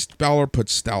Priest. Balor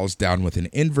puts Styles down with an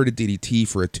inverted DDT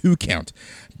for a 2 count.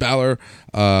 Balor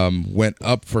went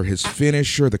up for his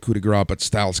finisher, the coup de grace, but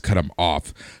Styles cut him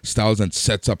off. Styles then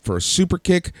sets up for a super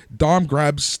kick. Dom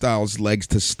grabs Styles' legs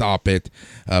to stop it,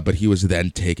 but he was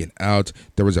then taken out.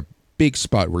 There was a big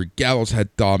spot where Gallows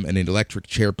had Dom in an electric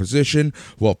chair position,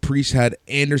 while Priest had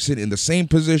Anderson in the same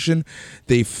position.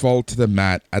 They fall to the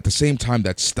mat at the same time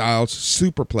that Styles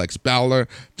superplex Balor.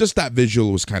 Just that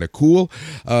visual was kind of cool.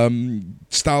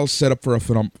 Styles set up for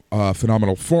a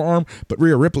phenomenal forearm, but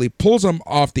Rhea Ripley pulls him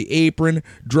off the apron,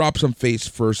 drops him face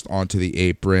first onto the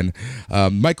apron.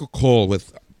 Michael Cole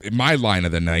with my line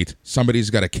of the night,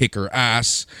 somebody's got to kick her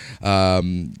ass.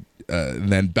 And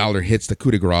then Balor hits the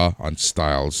coup de grace on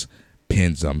Styles,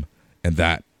 pins him, and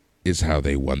that is how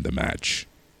they won the match.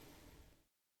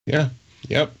 Yeah.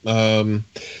 Yep.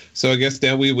 So I guess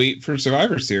now we wait for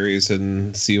Survivor Series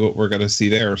and see what we're going to see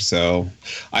there. So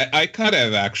I kind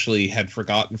of actually had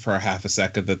forgotten for a half a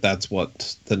second that that's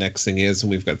what the next thing is, and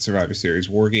we've got Survivor Series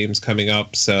War Games coming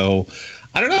up. So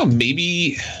I don't know,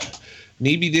 maybe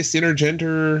this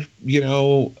intergender,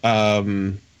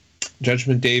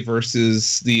 Judgment Day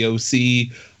versus the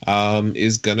OC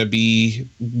is going to be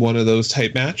one of those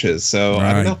type matches. So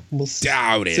I don't know. We'll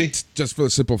doubt see. it. Just for the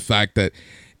simple fact that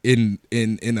in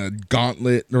a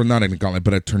gauntlet, or not in a gauntlet,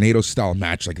 but a tornado style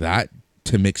match like that,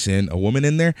 to mix in a woman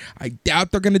in there, I doubt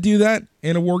they're going to do that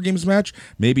in a War Games match.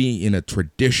 Maybe in a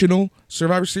traditional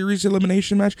Survivor Series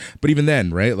elimination match. But even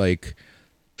then, right? Like,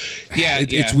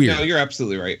 it's weird. No, you're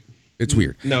absolutely right. It's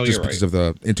weird. No, just you're because right.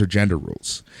 of the intergender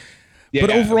rules. Yeah,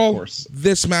 but overall, of course.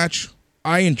 this match,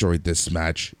 I enjoyed this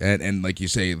match. And like you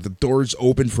say, the door's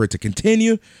open for it to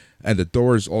continue, and the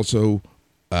door is also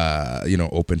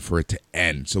open for it to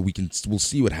end. So we'll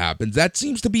see what happens. That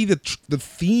seems to be the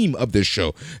theme of this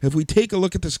show. If we take a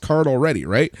look at this card already,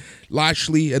 right?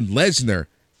 Lashley and Lesnar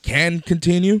can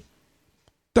continue.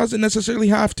 Doesn't necessarily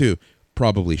have to.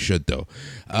 Probably should, though.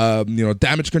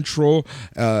 Damage Control,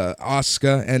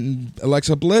 Asuka and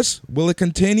Alexa Bliss. Will it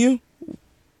continue?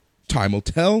 Time will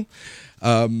tell.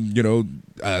 Even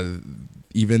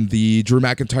the Drew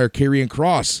McIntyre, Karrion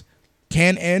Kross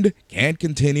can end, can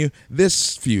continue.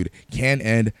 This feud can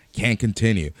end, can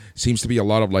continue. Seems to be a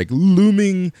lot of like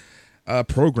looming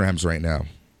programs right now.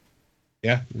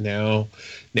 Yeah, now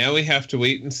we have to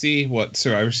wait and see what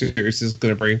Survivor Series is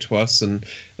going to bring to us. And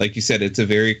like you said, it's a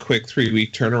very quick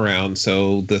 3-week turnaround,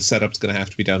 so the setup's going to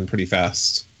have to be done pretty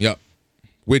fast. Yep.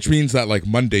 Which means that like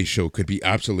Monday's show could be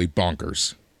absolutely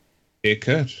bonkers. It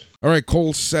could. All right,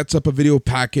 Cole sets up a video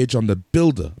package on the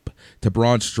build-up to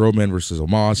Braun Strowman versus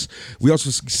Omos. We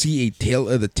also see a tail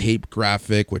of the tape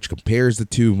graphic, which compares the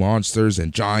two monsters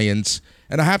and giants.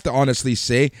 And I have to honestly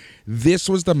say, this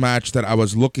was the match that I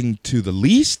was looking to the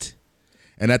least.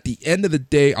 And at the end of the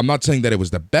day, I'm not saying that it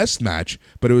was the best match,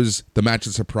 but it was the match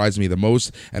that surprised me the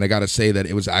most. And I got to say that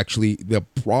it was actually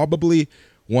probably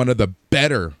one of the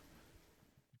better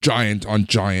giant on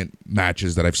giant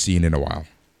matches that I've seen in a while.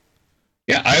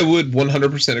 Yeah, I would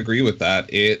 100% agree with that.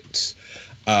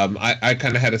 I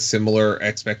kind of had a similar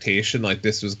expectation, like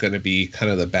this was going to be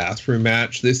kind of the bathroom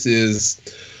match. This is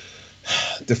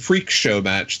the freak show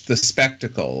match, the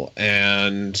spectacle,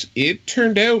 and it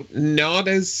turned out not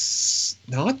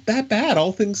that bad,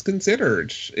 all things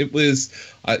considered. It was,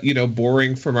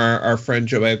 boring from our friend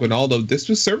Joe Aguinaldo. This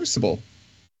was serviceable.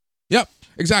 Yep.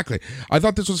 Exactly. I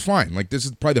thought this was fine. Like, this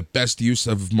is probably the best use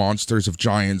of monsters, of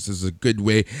giants. This is a good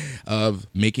way of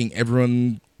making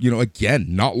everyone, again,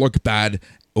 not look bad.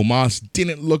 Omos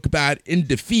didn't look bad in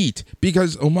defeat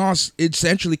because Omos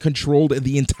essentially controlled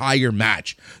the entire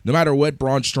match. No matter what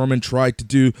Braun Strowman tried to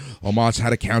do, Omos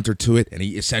had a counter to it, and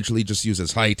he essentially just used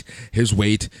his height, his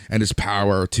weight, and his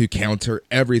power to counter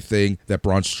everything that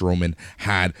Braun Strowman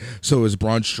had. So it was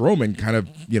Braun Strowman kind of,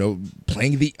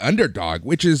 playing the underdog,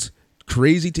 which is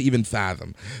crazy to even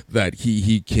fathom that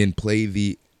he can play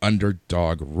the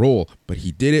underdog role, but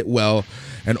he did it well,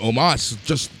 and Omos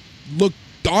just looked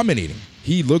dominating.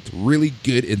 He looked really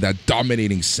good in that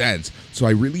dominating sense, so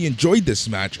I really enjoyed this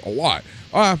match a lot.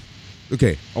 A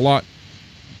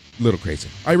little crazy.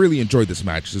 I really enjoyed this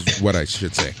match is what I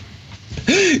should say.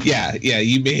 Yeah,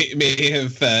 you may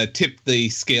have tipped the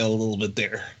scale a little bit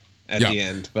there at the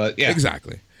end, but yeah.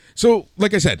 Exactly. So,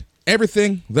 like I said,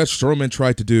 everything that Strowman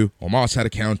tried to do, Omos had a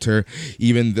counter.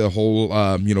 Even the whole,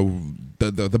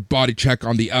 the body check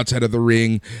on the outside of the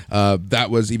ring,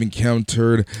 that was even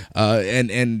countered.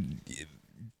 And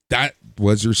that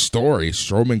was your story.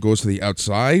 Strowman goes to the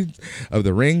outside of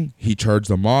the ring. He charged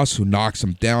Omos, who knocks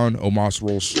him down. Omos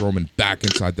rolls Strowman back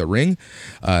inside the ring.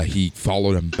 He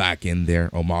followed him back in there.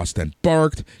 Omos then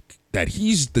barked that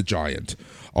he's the giant.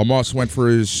 Omos went for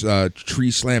his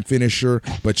tree slam finisher,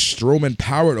 but Strowman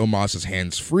powered Omos's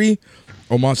hands free.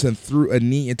 Omos then threw a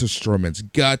knee into Strowman's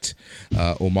gut.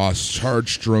 Omos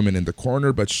charged Strowman in the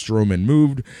corner, but Strowman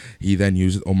moved. He then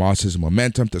used Omos's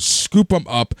momentum to scoop him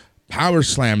up, power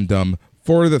slammed him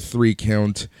for the 3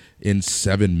 count in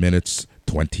 7 minutes,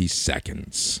 20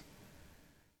 seconds.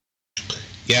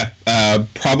 Yeah,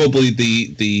 probably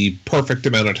the perfect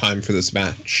amount of time for this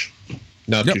match.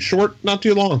 Not too short, not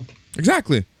too long.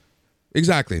 Exactly.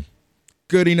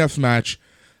 Good enough match.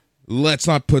 Let's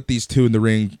not put these two in the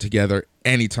ring together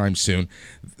anytime soon.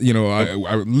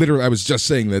 I was just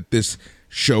saying that this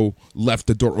show left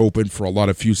the door open for a lot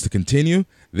of feuds to continue.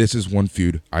 This is one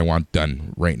feud I want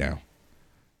done right now.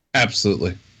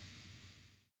 Absolutely.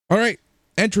 All right.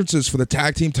 Entrances for the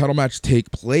tag team title match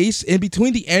take place. In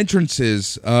between the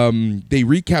entrances, they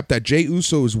recap that Jey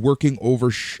Uso is working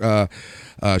over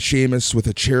Sheamus with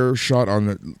a chair shot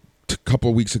on couple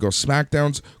of weeks ago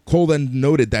SmackDowns, Cole then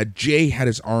noted that Jay had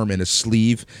his arm in a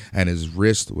sleeve and his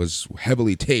wrist was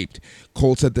heavily taped.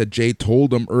 Cole said that Jay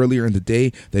told him earlier in the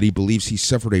day that he believes he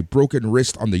suffered a broken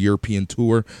wrist on the European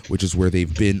tour, which is where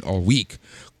they've been all week.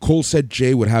 Cole said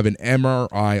Jay would have an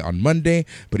MRI on Monday,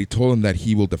 but he told him that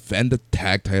he will defend the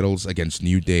tag titles against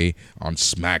New Day on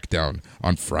SmackDown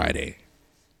on Friday.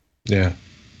 Yeah.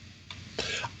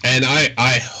 And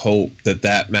I hope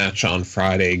that match on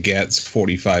Friday gets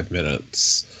 45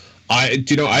 minutes. I'd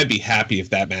be happy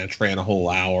if that match ran a whole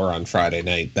hour on Friday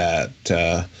night, that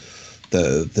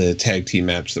the tag team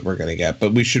match that we're going to get.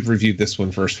 But we should review this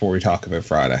one first before we talk about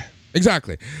Friday.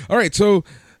 Exactly. All right, so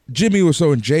Jimmy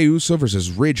Uso and Jey Uso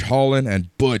versus Ridge Holland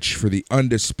and Butch for the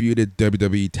undisputed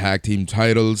WWE Tag Team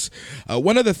titles.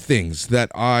 One of the things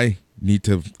that I need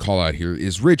to call out here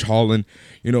is Ridge Holland,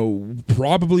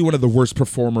 probably one of the worst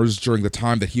performers during the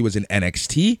time that he was in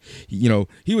NXT.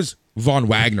 He was Von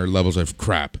Wagner levels of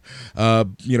crap.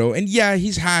 And yeah,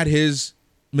 he's had his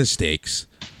mistakes.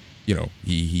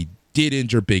 He did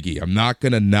injure Big E. I'm not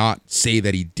going to not say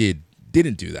that he didn't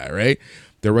do that, right?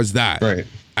 There was that. Right.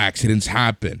 Accidents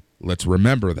happen. Let's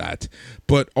remember that.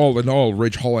 But all in all,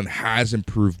 Ridge Holland has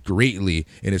improved greatly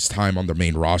in his time on the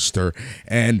main roster.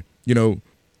 And,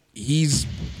 he's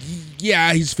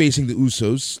facing the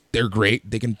Usos. They're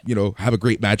great. They can, have a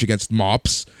great match against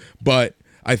Mops. But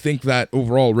I think that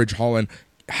overall, Ridge Holland,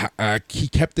 he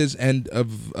kept his end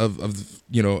of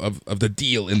the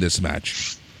deal in this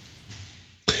match.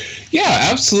 Yeah,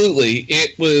 absolutely.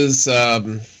 It was,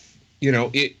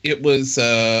 it was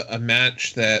a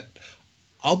match that,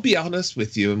 I'll be honest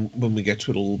with you, and when we get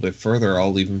to it a little bit further,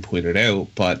 I'll even point it out,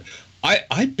 but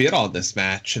I bid on this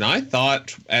match, and I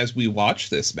thought as we watched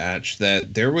this match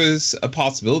that there was a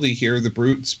possibility here of the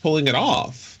Brutes pulling it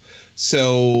off.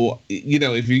 So,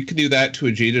 if you can do that to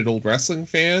a jaded old wrestling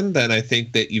fan, then I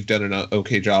think that you've done an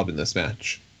okay job in this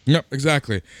match. Yep,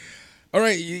 exactly. All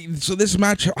right, so this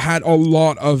match had a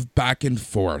lot of back and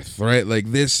forth, right?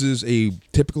 Like, this is a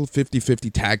typical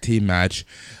 50-50 tag team match,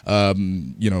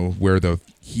 where the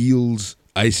heels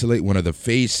isolate one of the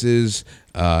faces,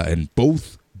 and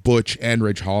both Butch and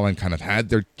Ridge Holland kind of had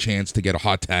their chance to get a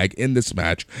hot tag in this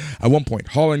match. At one point,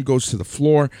 Holland goes to the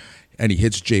floor, and he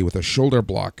hits Jay with a shoulder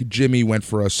block. Jimmy went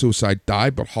for a suicide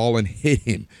dive, but Holland hit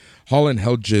him. Holland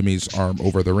held Jimmy's arm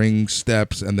over the ring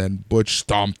steps, and then Butch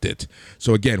stomped it.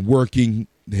 So again, working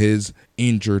his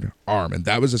injured arm. And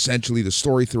that was essentially the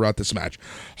story throughout this match.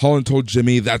 Holland told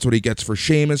Jimmy that's what he gets for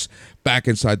Sheamus. Back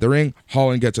inside the ring,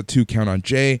 Holland gets a 2 count on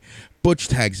Jay. Butch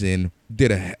tags in,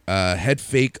 did a head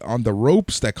fake on the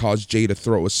ropes that caused Jay to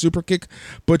throw a super kick.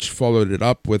 Butch followed it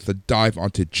up with a dive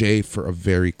onto Jay for a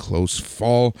very close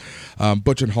fall.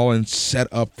 Butch and Holland set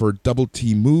up for a double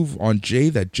T move on Jay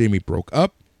that Jamie broke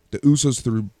up. The Usos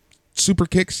threw super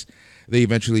kicks. They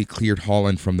eventually cleared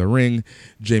Holland from the ring.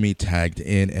 Jamie tagged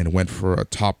in and went for a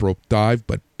top rope dive,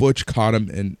 but Butch caught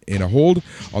him in a hold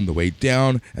on the way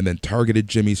down and then targeted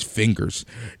Jimmy's fingers.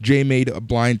 Jay made a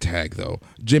blind tag, though.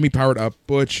 Jimmy powered up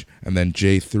Butch, and then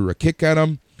Jay threw a kick at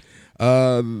him.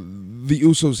 The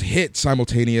Usos hit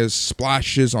simultaneous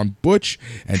splashes on Butch,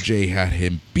 and Jay had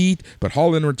him beat, but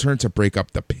Holland returned to break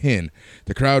up the pin.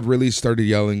 The crowd really started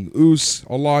yelling "Us"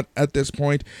 a lot at this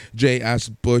point. Jay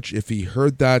asked Butch if he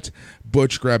heard that.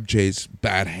 Butch grabbed Jay's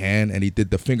bad hand, and he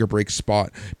did the finger break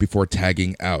spot before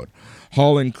tagging out.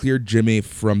 Holland cleared Jimmy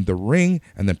from the ring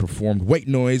and then performed white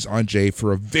noise on Jay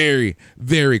for a very,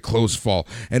 very close fall.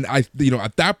 And at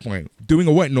that point, doing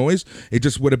a white noise, it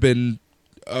just would have been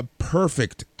a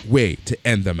perfect way to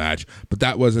end the match, but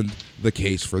that wasn't the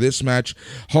case for this match.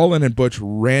 Holland and Butch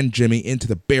ran Jimmy into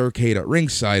the barricade at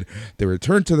ringside. They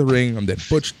returned to the ring, and then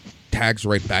Butch tags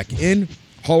right back in.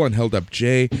 Holland held up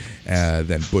Jay,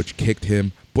 then Butch kicked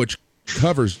him. Butch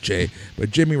covers Jay, but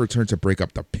Jimmy returned to break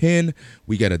up the pin.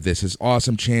 We get a "This is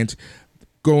awesome" chant.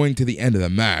 Going to the end of the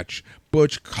match,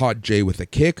 Butch caught Jay with a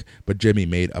kick, but Jimmy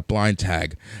made a blind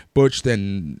tag. Butch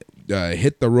then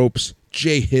hit the ropes.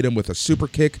 Jay hit him with a super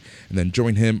kick and then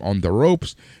joined him on the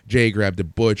ropes. Jay grabbed a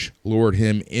Butch, lured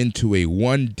him into a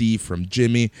 1D from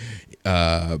Jimmy,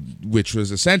 which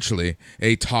was essentially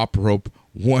a top rope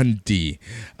 1D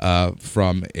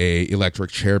from a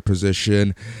electric chair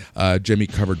position. Jimmy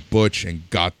covered Butch and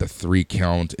got the 3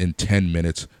 count in 10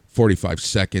 minutes, 45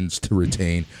 seconds to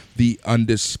retain the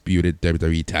undisputed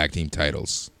WWE Tag Team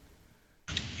titles.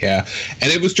 Yeah, and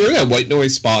it was during that white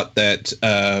noise spot that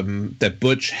that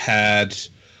Butch had,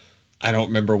 I don't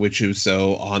remember which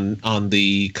Uso, on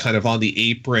the kind of on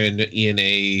the apron in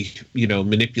a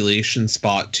manipulation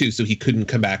spot too, so he couldn't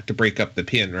come back to break up the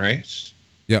pin, right?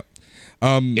 Yep.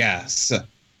 Yes.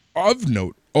 Of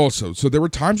note, Also, so there were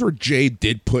times where Jay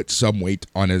did put some weight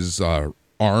on his arm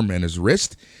and his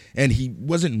wrist, and he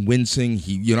wasn't wincing.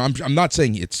 He, you know, I'm not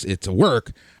saying it's a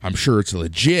work. I'm sure it's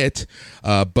legit,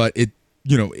 but it,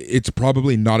 you know, it's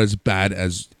probably not as bad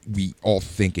as we all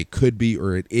think it could be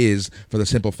or it is, for the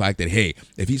simple fact that, hey,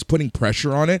 if he's putting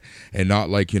pressure on it and not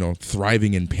like, you know,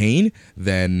 thriving in pain,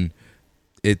 then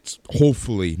it's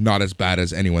hopefully not as bad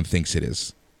as anyone thinks it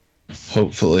is.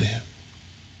 Hopefully.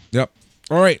 Yep.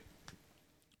 All right.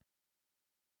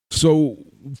 So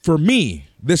for me,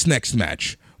 this next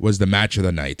match was the match of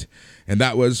the night, and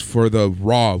that was for the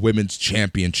Raw Women's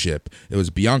Championship. It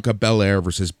was Bianca Belair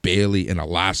versus Bayley in a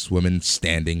last woman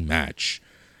standing match.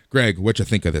 Greg, what you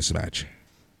think of this match?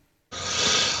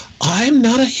 I'm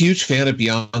not a huge fan of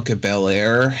Bianca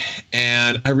Belair,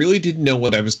 and I really didn't know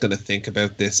what I was going to think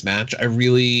about this match. I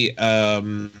really,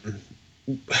 I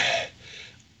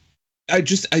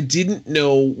didn't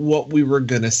know what we were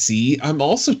going to see. I'm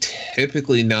also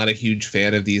typically not a huge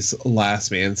fan of these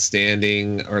last man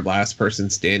standing or last person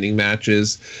standing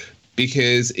matches,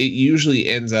 because it usually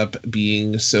ends up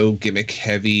being so gimmick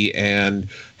heavy, and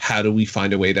how do we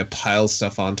find a way to pile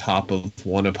stuff on top of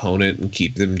one opponent and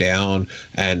keep them down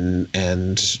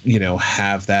and you know,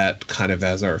 have that kind of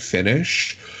as our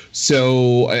finish.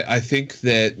 So I think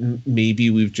that maybe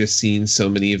we've just seen so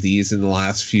many of these in the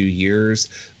last few years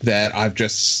that I've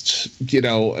just, you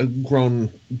know,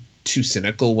 grown too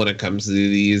cynical when it comes to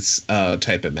these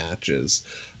type of matches.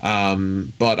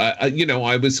 But I, you know,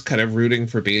 I was kind of rooting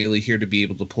for Bayley here to be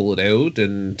able to pull it out,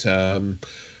 and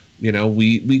you know,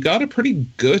 we got a pretty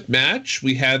good match.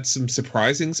 We had some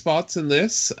surprising spots in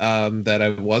this that I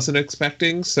wasn't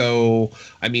expecting. So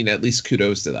I mean, at least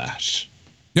kudos to that.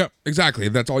 Yeah, exactly.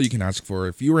 That's all you can ask for.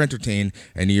 If you were entertained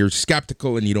and you're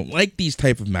skeptical and you don't like these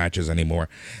type of matches anymore,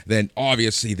 then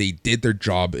obviously they did their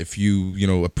job. If you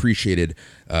know, appreciated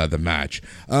the match.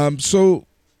 So,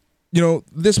 you know,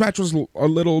 this match was a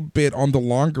little bit on the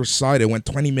longer side. It went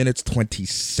 20 minutes, 20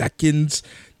 seconds.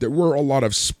 There were a lot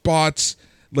of spots.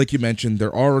 Like you mentioned,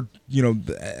 there are, you know,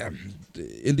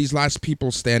 in these last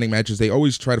people standing matches, they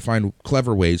always try to find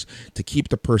clever ways to keep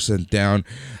the person down.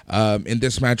 In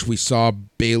this match, we saw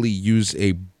Bayley use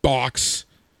a box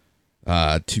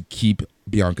to keep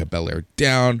Bianca Belair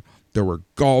down. There were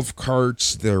golf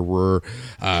carts. There were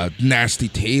nasty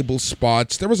table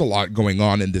spots. There was a lot going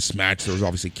on in this match. There was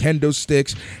obviously kendo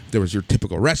sticks. There was your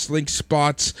typical wrestling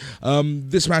spots.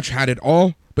 This match had it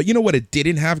all. But you know what it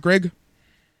didn't have, Greg?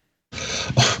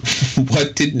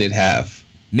 What didn't it have?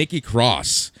 Nikki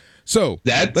Cross. So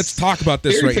let's talk about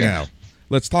this right now.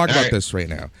 Let's talk about this right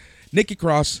now. Nikki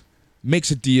Cross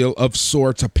makes a deal of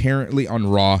sorts apparently on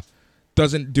Raw.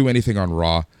 Doesn't do anything on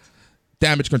Raw.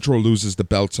 Damage Control loses the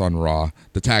belts on Raw.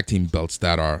 The tag team belts,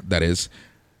 that is.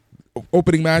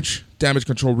 Opening match, Damage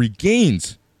Control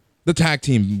regains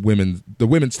the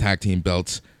women's tag team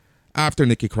belts after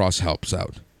Nikki Cross helps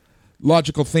out.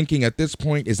 Logical thinking at this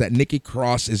point is that Nikki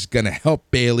Cross is going to help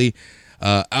Bayley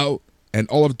out, and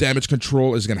all of Damage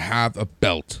Control is going to have a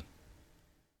belt.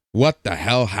 What the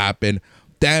hell happened?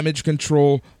 Damage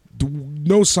Control,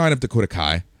 no sign of Dakota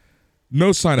Kai,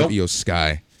 no sign of Io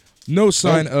Sky, no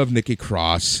sign of Nikki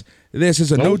Cross. This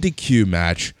is a no DQ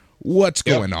match. What's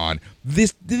going on?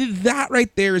 That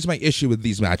right there is my issue with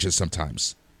these matches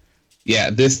sometimes.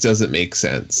 Yeah, this doesn't make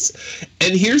sense.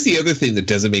 And here's the other thing that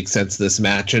doesn't make sense in this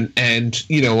match. And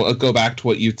you know, I'll go back to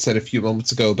what you said a few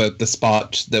moments ago about the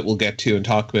spot that we'll get to and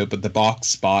talk about, but the box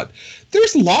spot.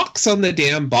 There's locks on the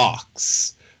damn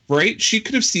box, right? She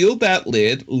could have sealed that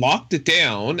lid, locked it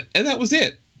down, and that was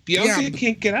it. Bianca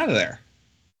can't get out of there.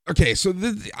 Okay, so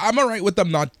I'm all right with them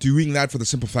not doing that for the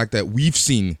simple fact that we've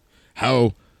seen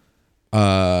how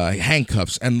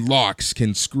handcuffs and locks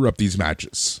can screw up these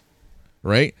matches,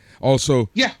 right? Also,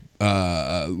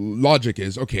 logic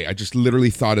is, okay, I just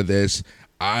literally thought of this.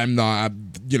 I'm not,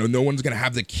 you know, no one's going to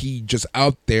have the key just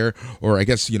out there, or I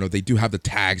guess, you know, they do have the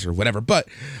tags or whatever, but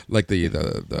like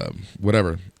the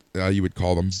whatever you would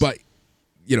call them, but,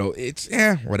 you know, it's,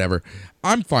 whatever.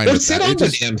 I'm fine with that. Sit on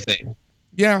the damn thing.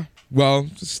 Yeah, well,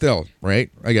 still, right,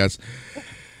 I guess.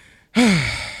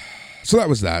 So that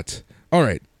was that. All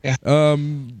right. Yeah.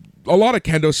 A lot of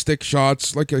kendo stick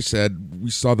shots. Like I said, we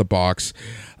saw the box.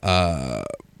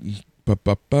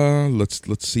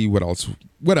 Let's see what else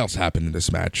happened in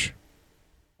this match.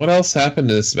 What else happened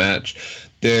in this match?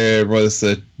 There was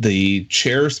the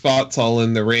chair spots all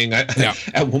in the ring.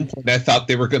 At one point, I thought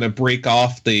they were going to break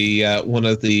off the one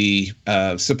of the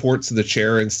supports of the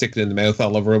chair and stick it in the mouth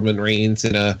all of Roman Reigns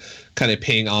in a kind of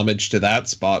paying homage to that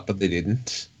spot, but they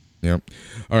didn't. Yep.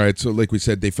 All right. So, like we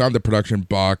said, they found the production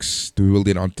box to wield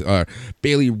it on.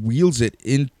 Bayley wheels it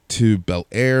into to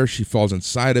Belair. She falls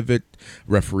inside of it.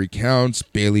 Referee counts.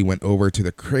 Bayley went over to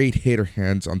the crate, hit her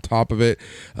hands on top of it.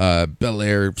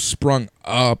 Belair sprung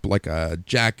up like a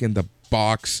jack in the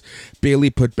box. Bayley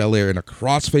put Belair in a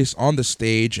crossface on the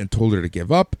stage and told her to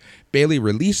give up. Bayley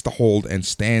released the hold and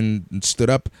stood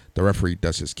up. The referee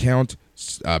does his count.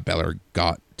 Belair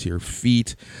got to her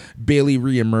feet. Bayley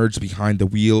reemerged behind the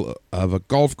wheel of a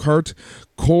golf cart.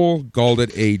 Cole called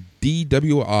it a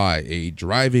DWI, a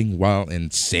driving while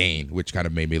insane, which kind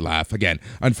of made me laugh. Again,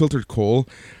 unfiltered Cole.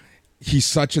 He's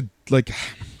such a,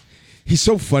 he's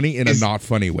so funny in a not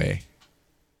funny way.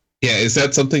 Yeah, is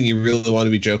that something you really want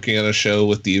to be joking on a show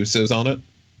with the Usos on it?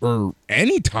 Or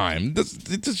anytime.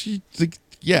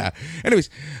 Yeah. Anyways,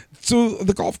 so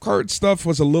the golf cart stuff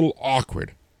was a little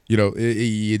awkward. You know,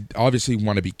 you obviously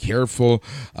want to be careful,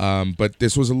 but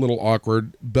this was a little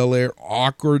awkward. Belair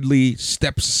awkwardly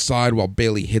steps aside while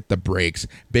Bayley hit the brakes.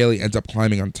 Bayley ends up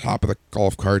climbing on top of the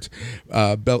golf cart.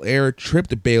 Belair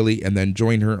tripped Bayley and then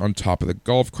joined her on top of the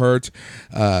golf cart.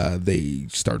 They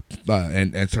start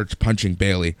and starts punching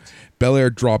Bayley. Belair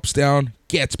drops down,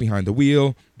 gets behind the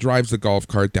wheel, drives the golf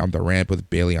cart down the ramp with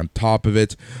Bayley on top of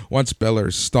it. Once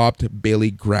Belair stopped, Bayley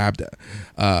grabbed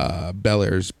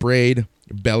Belair's braid.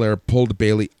 Belair pulled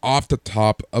Bayley off the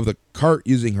top of the cart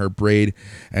using her braid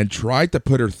and tried to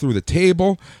put her through the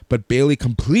table, but Bayley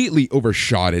completely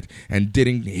overshot it and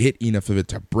didn't hit enough of it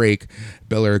to break.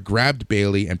 Belair grabbed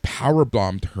Bayley and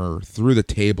powerbombed her through the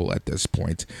table at this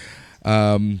point.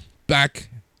 Back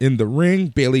in the ring,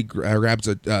 Bayley grabs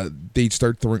they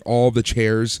start throwing all the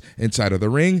chairs inside of the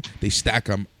ring. They stack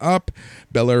them up.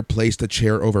 Belair placed a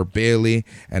chair over Bayley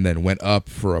and then went up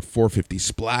for a 450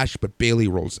 splash, but Bayley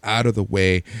rolls out of the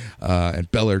way and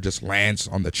Belair just lands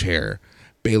on the chair.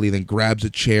 Bayley then grabs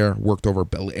a chair, worked over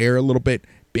Belair a little bit.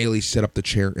 Bayley set up the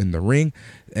chair in the ring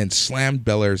and slammed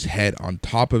Belair's head on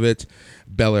top of it.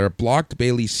 Belair blocked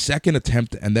Bayley's second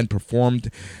attempt and then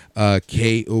performed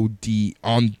KOD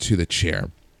onto the chair.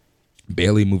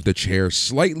 Bayley moved the chair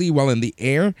slightly while in the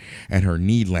air, and her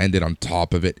knee landed on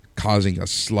top of it, causing a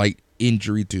slight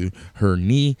injury to her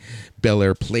knee.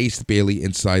 Belair placed Bayley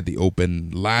inside the open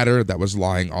ladder that was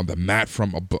lying on the mat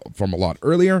from a lot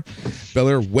earlier.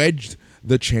 Belair wedged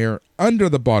the chair under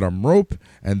the bottom rope,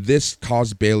 and this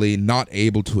caused Bayley not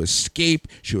able to escape.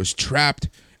 She was trapped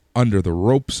under the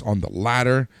ropes on the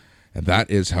ladder, and that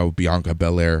is how Bianca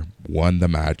Belair won the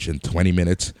match in 20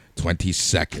 minutes, 20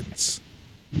 seconds.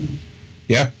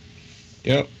 Yeah.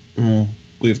 Yep.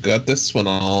 We've got this one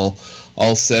all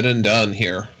said and done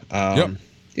here. Yep.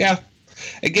 Yeah.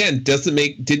 Again,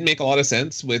 didn't make a lot of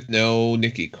sense with no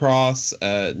Nikki Cross,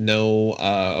 no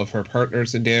of her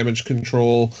partners in Damage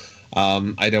Control.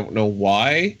 I don't know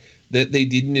why that they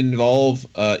didn't involve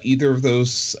either of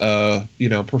those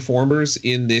performers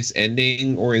in this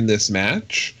ending or in this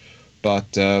match.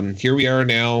 But here we are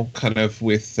now, kind of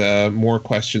with more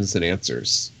questions than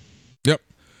answers. Yep.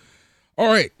 All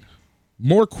right.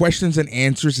 More questions and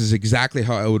answers is exactly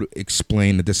how I would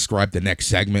explain and describe the next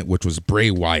segment, which was Bray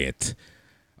Wyatt.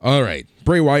 All right.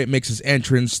 Bray Wyatt makes his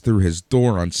entrance through his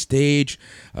door on stage.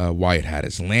 Wyatt had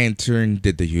his lantern,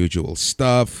 did the usual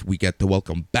stuff. We get the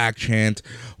welcome back chant.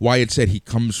 Wyatt said he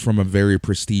comes from a very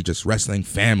prestigious wrestling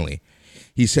family.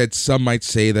 He said some might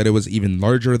say that it was even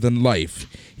larger than life.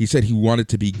 He said he wanted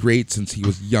to be great since he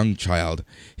was a young child.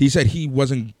 He said he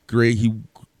wasn't great.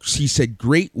 He said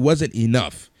great wasn't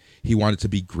enough. He wanted to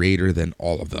be greater than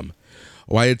all of them.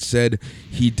 Wyatt said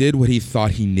he did what he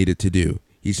thought he needed to do.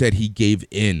 He said he gave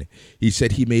in. He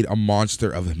said he made a monster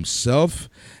of himself,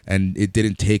 and it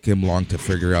didn't take him long to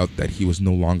figure out that he was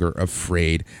no longer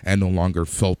afraid and no longer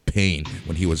felt pain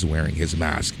when he was wearing his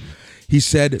mask. He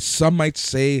said some might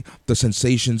say the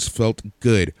sensations felt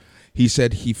good. He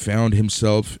said he found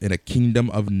himself in a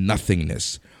kingdom of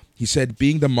nothingness. He said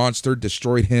being the monster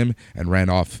destroyed him and ran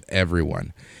off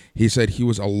everyone. He said he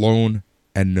was alone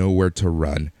and nowhere to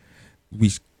run.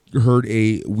 We heard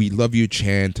a "We love you"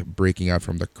 chant breaking out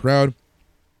from the crowd.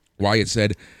 Wyatt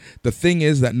said, the thing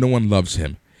is that no one loves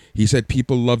him. He said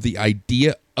people love the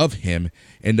idea of him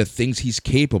and the things he's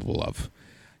capable of.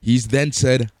 He's then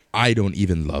said, I don't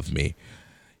even love me.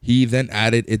 He then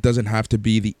added, it doesn't have to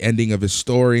be the ending of his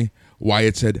story.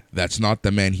 Wyatt said, that's not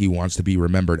the man he wants to be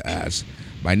remembered as.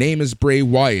 My name is Bray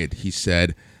Wyatt, he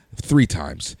said 3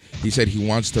 times. He said he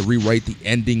wants to rewrite the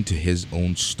ending to his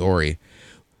own story.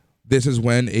 This is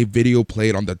when a video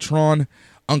played on the Tron.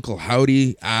 Uncle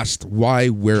Howdy asked why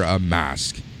wear a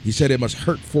mask. He said it must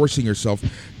hurt forcing yourself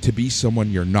to be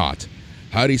someone you're not.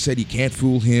 Howdy said he can't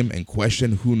fool him and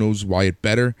questioned who knows Wyatt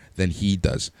better than he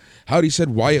does. Howdy said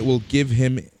Wyatt will give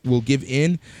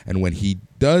in, and when he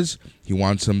does, he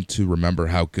wants him to remember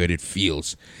how good it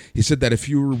feels. He said that if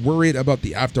you're worried about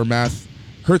the aftermath,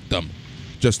 hurt them.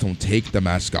 Just don't take the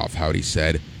mask off, Howdy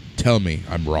said. Tell me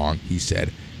I'm wrong, he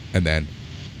said. And then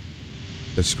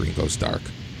the screen goes dark.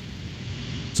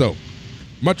 So,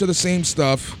 much of the same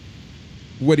stuff.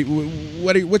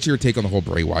 What's your take on the whole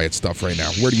Bray Wyatt stuff right now?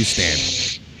 Where do you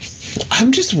stand?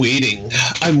 I'm just waiting.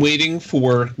 I'm waiting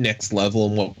for next level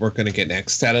and what we're going to get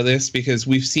next out of this, because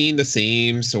we've seen the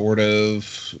same sort of,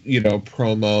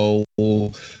 promo,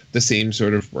 the same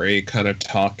sort of Bray kind of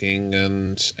talking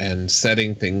and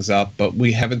setting things up, but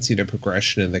we haven't seen a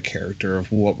progression in the character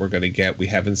of what we're going to get. We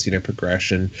haven't seen a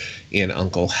progression in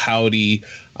Uncle Howdy.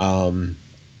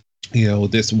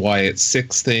 This Wyatt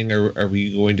 6 thing, are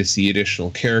we going to see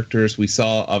additional characters? We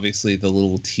saw, obviously, the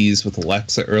little tease with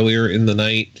Alexa earlier in the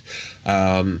night.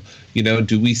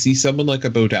 Do we see someone like a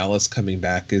Bo Dallas coming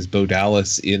back? Is Bo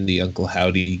Dallas in the Uncle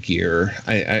Howdy gear?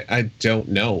 I don't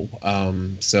know.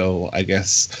 So I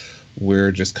guess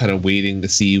we're just kind of waiting to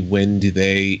see when do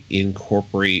they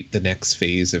incorporate the next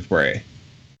phase of Bray.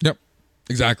 Yep,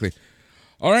 exactly.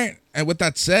 All right, and with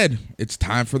that said, it's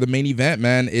time for the main event,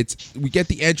 man. We get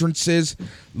the entrances.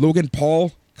 Logan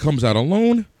Paul comes out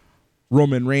alone.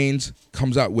 Roman Reigns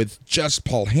comes out with just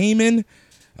Paul Heyman.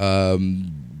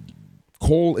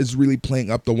 Cole is really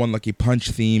playing up the One Lucky Punch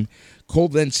theme. Cole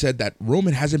then said that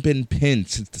Roman hasn't been pinned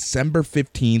since December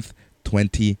 15th,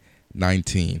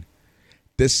 2019.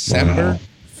 December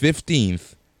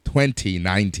 15th,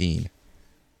 2019.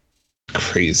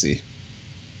 Crazy.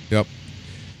 Yep.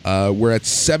 We're at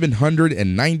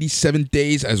 797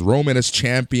 days as Roman is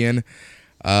champion.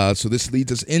 So this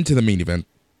leads us into the main event.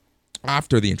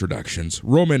 After the introductions,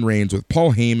 Roman Reigns with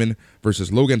Paul Heyman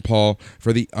versus Logan Paul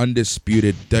for the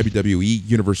undisputed WWE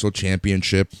Universal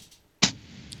Championship.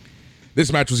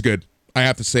 This match was good. I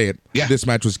have to say it. Yeah. This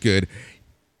match was good.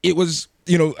 It was,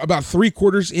 about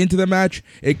 3/4 into the match,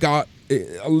 it got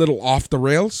a little off the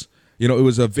rails. It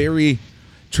was a very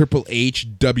Triple H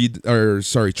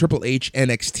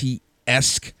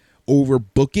NXT-esque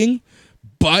overbooking,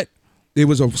 but it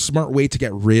was a smart way to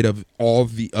get rid of all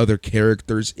the other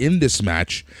characters in this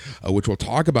match, which we'll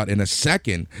talk about in a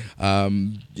second.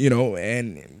 And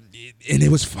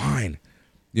it was fine.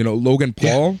 Logan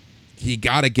Paul, you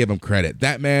got to give him credit.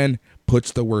 That man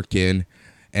puts the work in,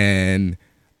 and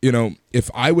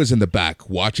if I was in the back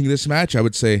watching this match, I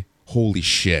would say, holy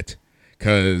shit,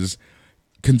 because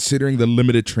considering the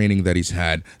limited training that he's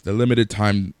had, the limited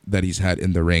time that he's had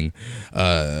in the ring,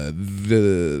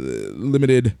 the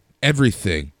limited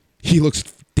everything, he looks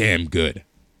damn good.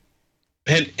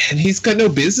 And he's got no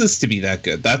business to be that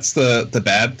good. That's the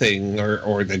bad thing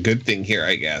or the good thing here,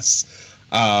 I guess.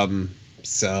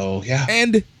 So, yeah.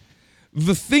 And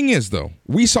the thing is, though,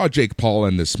 we saw Jake Paul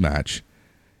in this match.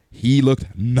 He looked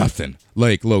nothing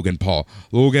like Logan Paul.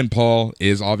 Logan Paul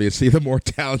is obviously the more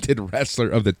talented wrestler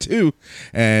of the two.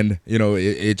 And,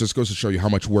 it just goes to show you how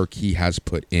much work he has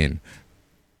put in.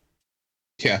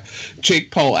 Yeah.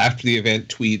 Jake Paul, after the event,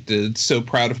 tweeted, "So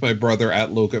proud of my brother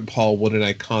at Logan Paul. What an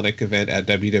iconic event at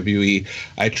WWE.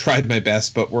 I tried my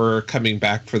best, but we're coming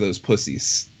back for those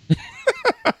pussies."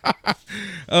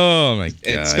 Oh, my God.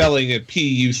 And spelling it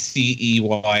PUCEY''S.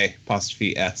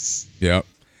 Yep.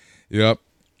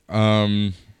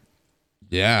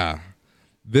 Yeah.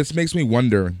 This makes me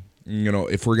wonder,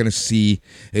 if we're going to see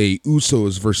a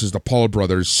Usos versus the Paul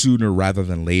brothers sooner rather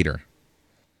than later.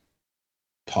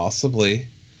 Possibly.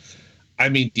 I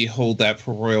mean, do you hold that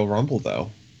for Royal Rumble,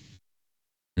 though?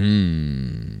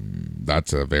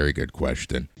 That's a very good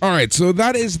question. All right, so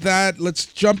that is that. Let's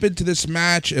jump into this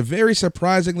match. A very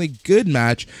surprisingly good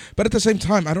match, but at the same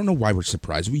time, I don't know why we're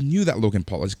surprised. We knew that Logan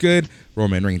Paul is good,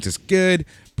 Roman Reigns is good,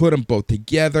 put them both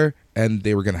together, and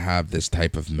they were going to have this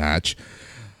type of match.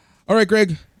 All right,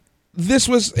 Greg, this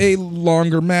was a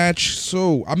longer match,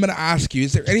 so I'm going to ask you,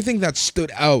 is there anything that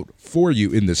stood out for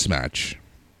you in this match?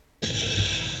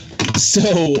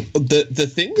 So the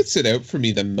thing that stood out for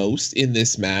me the most in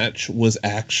this match was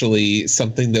actually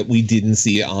something that we didn't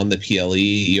see on the PLE.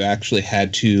 You actually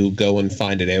had to go and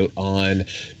find it out on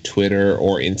Twitter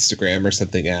or Instagram or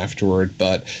something afterward.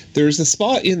 But there's a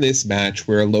spot in this match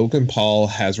where Logan Paul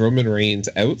has Roman Reigns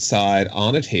outside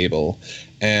on a table,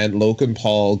 and Logan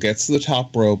Paul gets to the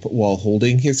top rope while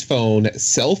holding his phone,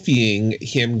 selfieing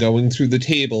him going through the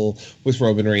table with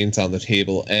Roman Reigns on the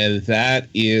table. And that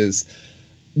is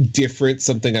different,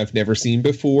 something I've never seen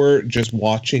before. Just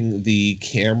watching the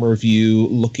camera view,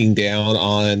 looking down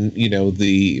on,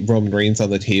 the Roman Reigns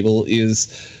on the table is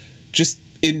just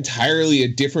entirely a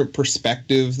different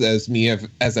perspective as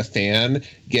as a fan,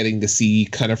 getting to see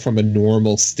kind of from a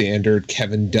normal standard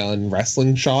Kevin Dunn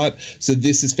wrestling shot. So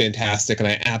this is fantastic, and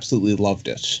I absolutely loved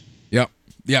it.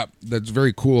 Yeah, that's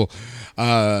very cool.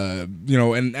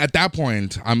 And at that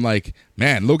point, I'm like,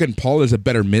 man, Logan Paul is a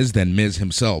better Miz than Miz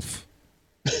himself.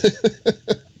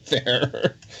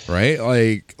 Fair. Right?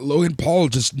 Like, Logan Paul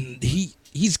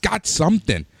he's got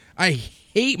something. I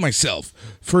hate myself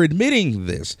for admitting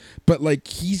this, but like,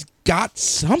 he's got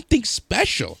something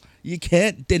special. You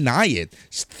can't deny it.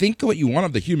 Think what you want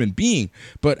of the human being,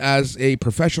 but as a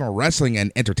professional wrestling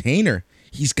and entertainer,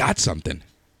 he's got something.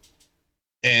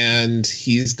 And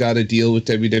he's got a deal with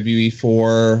WWE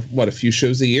for what, a few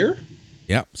shows a year?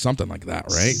 Yeah, something like that,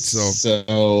 right?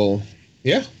 So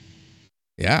yeah.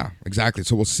 Yeah, exactly.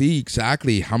 So we'll see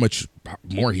exactly how much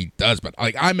more he does, but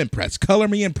like, I'm impressed. Color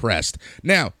me impressed.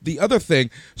 Now, the other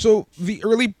thing, so the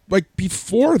early, like,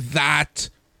 before that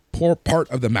poor part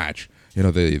of the match, you know,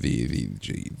 the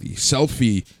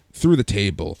selfie through the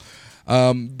table,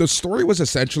 the story was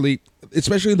essentially,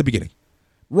 especially in the beginning,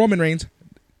 Roman Reigns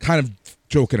kind of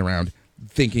joking around,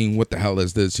 thinking, what the hell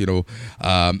is this, you know?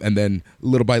 And then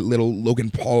little by little, Logan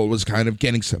Paul was kind of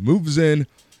getting some moves in,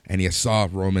 and you saw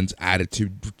Roman's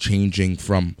attitude changing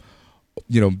from,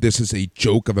 you know, this is a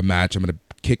joke of a match, I'm going to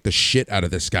kick the shit out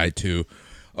of this guy, to,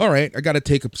 all right, I got to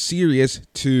take him serious,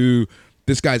 to,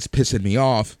 this guy's pissing me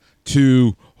off,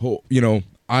 to, you know,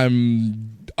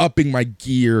 I'm upping my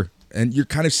gear. And you're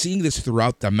kind of seeing this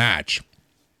throughout the match.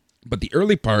 But the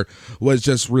early part was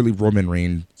just really Roman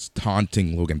Reigns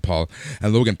taunting Logan Paul,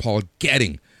 and Logan Paul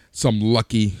getting some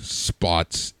lucky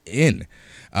spots in.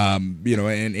 And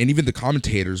even the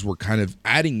commentators were kind of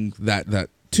adding that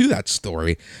to that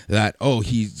story, that,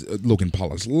 Logan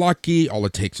Paul is lucky, all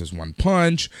it takes is one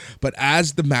punch. But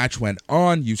as the match went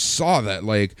on, you saw that,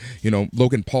 like, you know,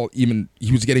 Logan Paul, even,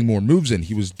 he was getting more moves in,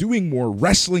 he was doing more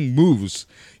wrestling moves.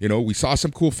 You know, we saw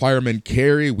some cool fireman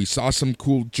carry, we saw some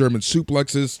cool German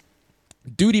suplexes.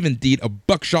 Dude even did a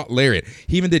buckshot lariat.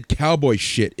 He even did cowboy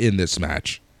shit in this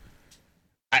match.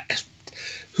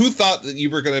 Who thought that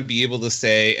you were going to be able to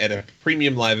say at a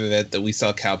premium live event that we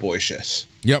saw cowboy shit?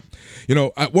 Yep. You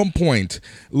know, at one point,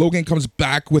 Logan comes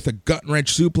back with a gut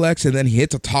wrench suplex, and then he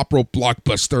hits a top rope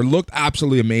blockbuster. Looked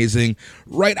absolutely amazing.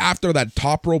 Right after that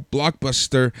top rope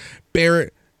blockbuster,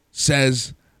 Barrett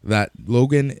says that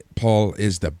Logan Paul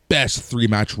is the best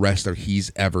three-match wrestler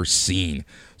he's ever seen.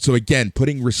 So again,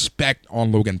 putting respect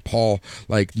on Logan Paul.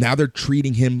 Like, now they're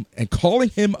treating him and calling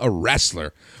him a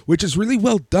wrestler, which is really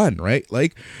well done, right?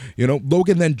 Like, you know,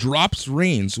 Logan then drops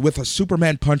Reigns with a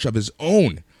Superman punch of his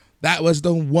own. That was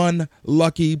the one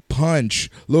lucky punch.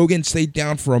 Logan stayed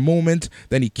down for a moment,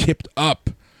 then he kipped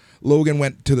up. Logan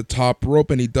went to the top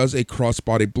rope, and he does a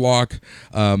crossbody block.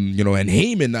 And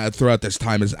Heyman throughout this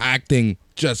time is acting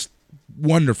just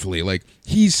wonderfully. Like,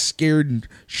 he's scared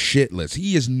shitless.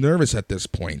 He is nervous at this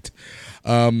point.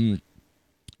 But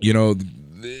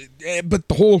the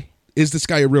whole "is this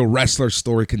guy a real wrestler"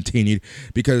 story continued,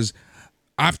 because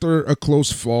after a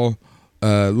close fall,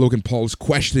 Logan Paul is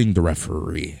questioning the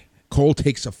referee. Cole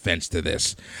takes offense to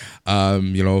this.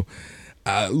 Logan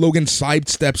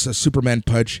sidesteps a Superman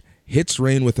punch, hits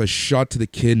Reigns with a shot to the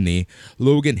kidney.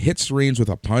 Logan hits Reigns with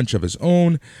a punch of his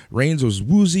own. Reigns was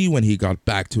woozy when he got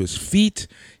back to his feet.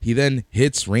 He then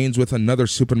hits Reigns with another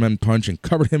Superman punch and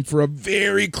covered him for a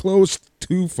very close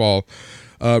two fall.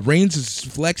 Reigns is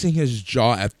flexing his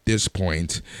jaw at this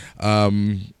point.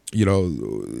 Logan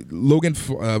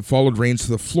followed Reigns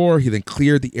to the floor. He then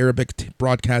cleared the Arabic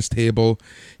broadcast table.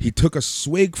 He took a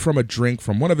swig from a drink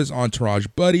from one of his entourage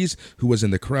buddies who was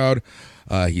in the crowd.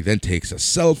 He then takes a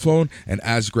cell phone, and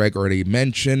as Greg already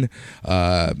mentioned,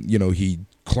 he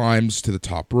climbs to the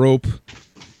top rope,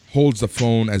 holds the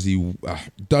phone as he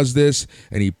does this,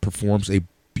 and he performs a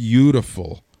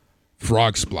beautiful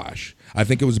frog splash. I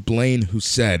think it was Blaine who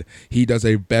said he does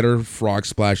a better frog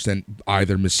splash than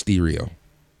either Mysterio.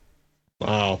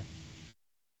 Wow.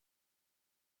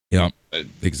 Yeah,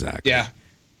 exactly.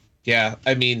 Yeah.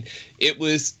 I mean,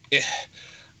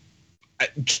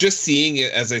 just seeing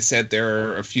it, as I said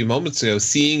there a few moments ago,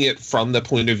 seeing it from the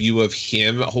point of view of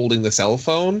him holding the cell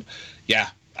phone. Yeah,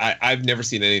 I've never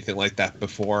seen anything like that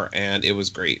before, and it was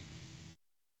great.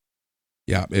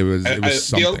 Yeah, it was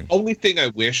something. The only thing I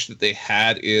wish that they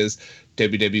had is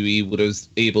WWE would have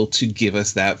able to give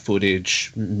us that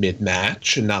footage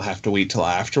mid-match and not have to wait till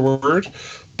afterward.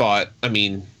 But I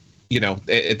mean,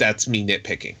 that's me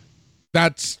nitpicking.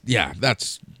 That's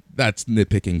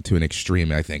nitpicking to an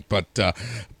extreme, I think. But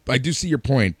I do see your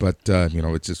point, but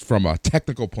it's just from a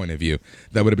technical point of view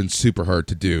that would have been super hard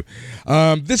to do.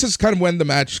 This is kind of when the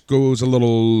match goes a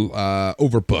little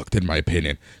overbooked, in my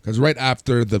opinion, because right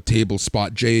after the table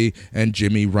spot, Jay and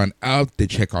Jimmy run out. They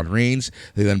check on Reigns.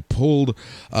 They then pulled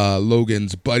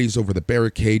Logan's buddies over the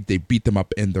barricade. They beat them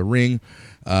up in the ring.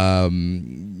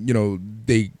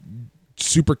 They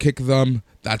super kick them.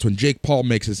 That's when Jake Paul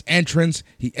makes his entrance.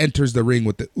 He enters the ring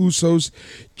with the Usos.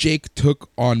 Jake took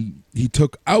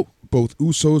out both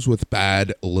Usos with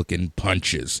bad looking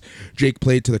punches. Jake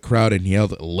played to the crowd and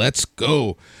yelled, "Let's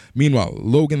go." Meanwhile,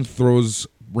 Logan throws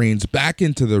Reigns back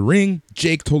into the ring.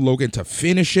 Jake told Logan to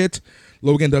finish it.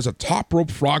 Logan does a top rope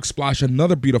frog splash,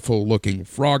 another beautiful looking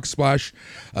frog splash.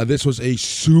 This was a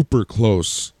super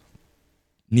close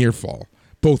near fall.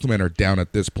 Both men are down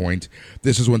at this point.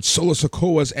 This is when Solo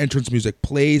Sikoa's entrance music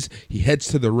plays. He heads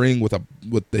to the ring with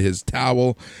his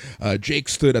towel. Jake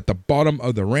stood at the bottom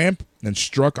of the ramp and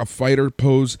struck a fighter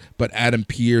pose, but Adam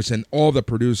Pearce and all the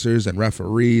producers and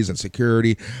referees and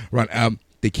security run out.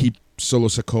 They keep Solo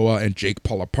Sikoa and Jake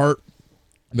Paul apart.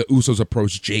 The Usos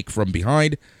approach Jake from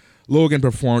behind. Logan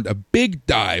performed a big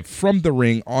dive from the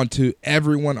ring onto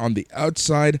everyone on the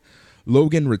outside.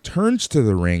 Logan returns to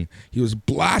the ring. He was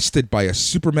blasted by a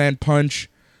Superman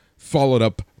punch, followed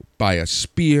up by a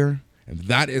spear, and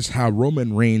that is how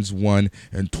Roman Reigns won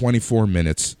in 24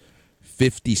 minutes,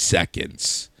 50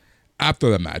 seconds.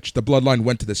 After the match, the Bloodline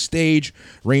went to the stage.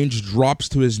 Reigns drops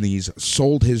to his knees,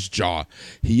 sold his jaw.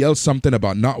 He yells something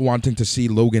about not wanting to see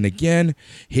Logan again.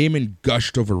 Heyman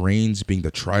gushed over Reigns being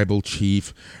the tribal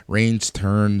chief. Reigns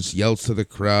turns, yells to the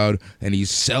crowd, and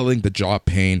he's selling the jaw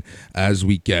pain as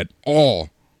we get all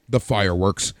the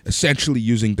fireworks, essentially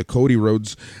using the Cody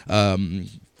Rhodes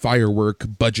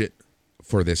firework budget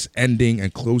for this ending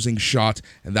and closing shot,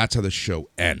 and that's how the show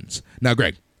ends. Now,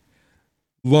 Greg,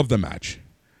 love the match.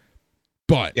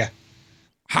 But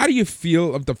how do you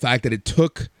feel of the fact that it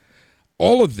took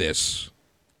all of this,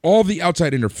 all the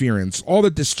outside interference, all the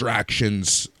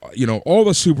distractions, all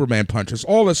the Superman punches,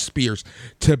 all the spears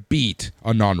to beat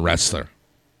a non-wrestler?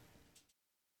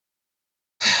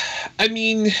 I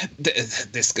mean,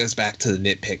 this goes back to the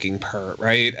nitpicking part,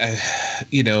 right?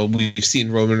 We've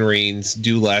seen Roman Reigns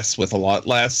do less with a lot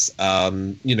less.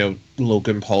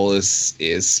 Logan Paul is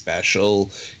special.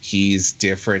 He's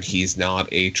different. He's not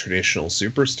a traditional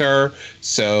superstar.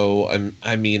 So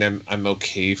I'm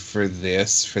okay for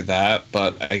that.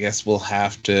 But I guess we'll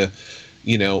have to.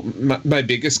 My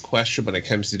biggest question when it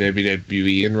comes to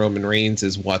WWE and Roman Reigns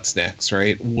is what's next,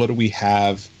 right? What do we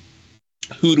have?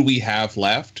 Who do we have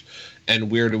left?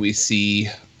 And where do we see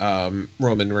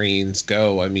Roman Reigns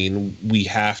go? I mean, we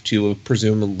have to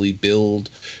presumably build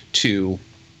to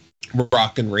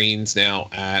Rock and Reigns now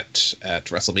at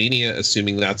WrestleMania,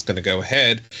 assuming that's going to go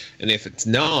ahead. And if it's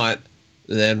not,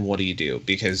 then what do you do?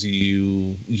 Because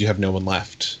you have no one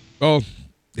left. Oh,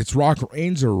 it's Rock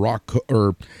Reigns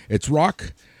it's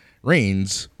Rock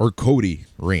Reigns or Cody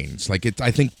Reigns.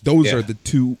 I think those are the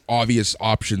two obvious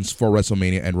options for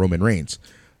WrestleMania and Roman Reigns.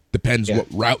 Depends what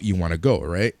route you want to go,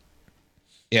 right?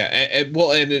 Yeah, and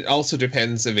it also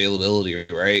depends availability,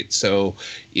 right? So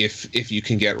if you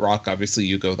can get Rock, obviously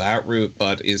you go that route,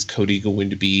 but is Cody going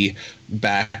to be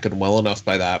back and well enough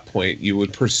by that point? You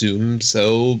would presume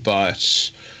so,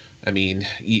 but I mean,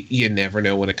 you never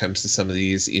know when it comes to some of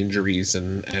these injuries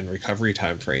and recovery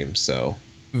time frames, so...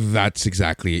 That's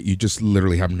exactly it. You just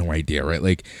literally have no idea,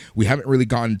 right? We haven't really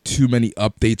gotten too many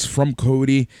updates from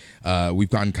Cody. We've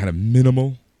gotten kind of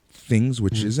minimal things,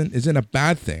 which isn't a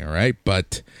bad thing, right?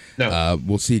 But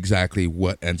we'll see exactly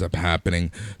what ends up happening.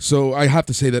 So I have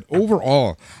to say that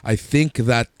overall, I think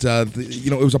that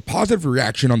it was a positive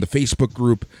reaction on the Facebook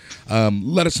group.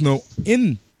 Let us know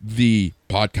in the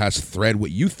podcast thread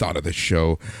what you thought of the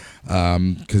show,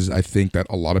 because I think that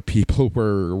a lot of people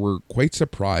were quite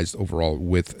surprised overall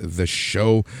with the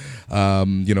show.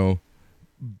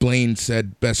 Blaine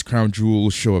said best Crown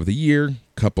Jewel show of the year.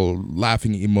 Couple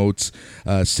laughing emotes.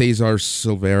 Cesar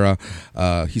Silvera,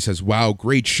 he says, wow,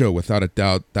 great show. Without a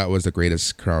doubt, that was the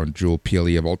greatest Crown Jewel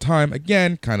PLE of all time.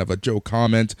 Again, kind of a Joe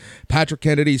comment. Patrick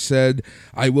Kennedy said,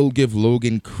 I will give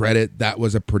Logan credit. That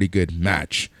was a pretty good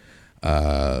match.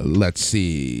 Let's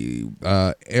see.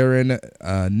 Aaron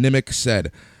Nimick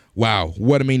said, wow,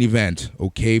 what a main event.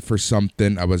 Okay for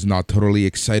something. I was not totally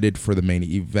excited for the main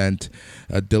event.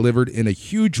 Delivered in a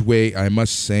huge way. I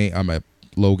must say I'm a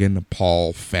Logan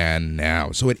Paul fan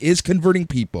now. So it is converting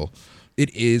people.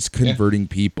 It is converting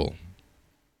people.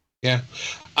 Yeah.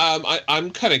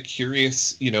 I'm kind of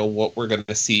curious, what we're going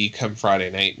to see come Friday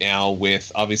night now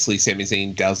with obviously Sami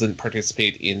Zayn doesn't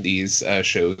participate in these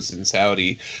shows in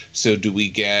Saudi. So do we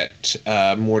get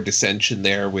more dissension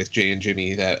there with Jay and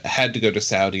Jimmy that had to go to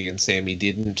Saudi and Sami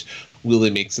didn't? Will they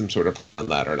make some sort of plan on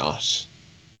that or not?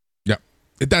 Yeah,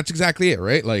 that's exactly it,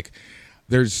 right? Like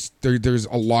there's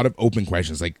a lot of open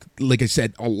questions. Like I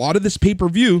said, a lot of this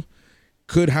pay-per-view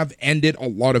could have ended a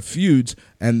lot of feuds,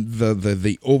 and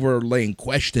the overlaying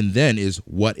question then is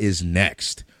what is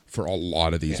next for a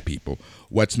lot of these people.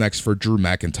 What's next for Drew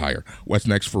McIntyre? What's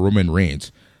next for Roman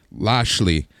Reigns,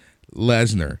 Lashley,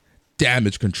 Lesnar,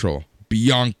 Damage Control,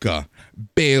 Bianca,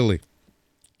 Bayley?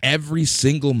 Every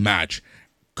single match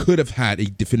could have had a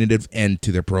definitive end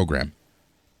to their program.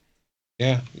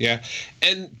 Yeah.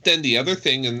 And then the other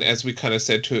thing, and as we kind of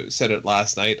said it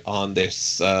last night on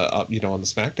this, on the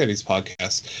Smack Daddies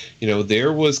podcast,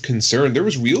 there was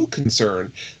real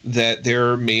concern that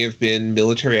there may have been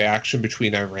military action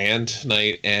between Iran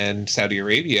tonight and Saudi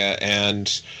Arabia.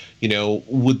 And,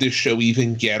 would this show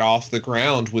even get off the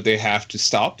ground? Would they have to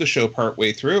stop the show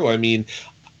partway through? I mean,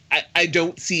 I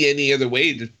don't see any other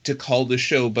way to call this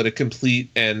show but a complete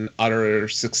and utter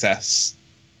success.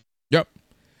 Yep.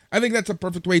 I think that's a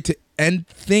perfect way to end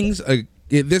things.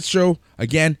 This show,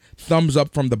 again, thumbs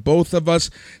up from the both of us.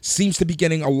 Seems to be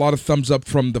getting a lot of thumbs up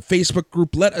from the Facebook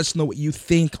group. Let us know what you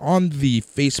think on the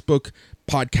Facebook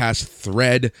podcast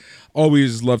thread.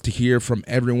 Always love to hear from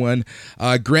everyone.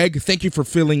 Greg, thank you for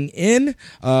filling in.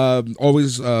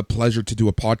 Always a pleasure to do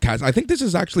a podcast. I think this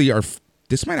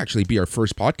might actually be our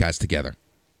first podcast together.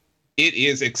 It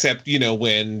is, except,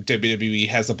 when WWE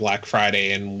has a Black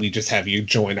Friday and we just have you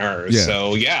join ours. Yeah.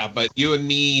 So, yeah, but you and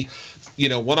me,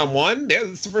 one-on-one,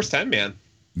 it's the first time, man.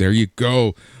 There you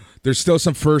go. There's still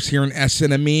some firsts here in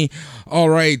SNME. All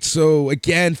right, so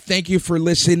again, thank you for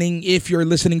listening. If you're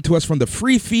listening to us from the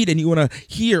free feed and you want to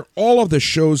hear all of the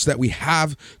shows that we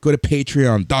have, go to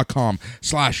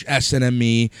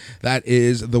patreon.com/SNME. That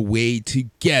is the way to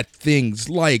get things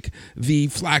like the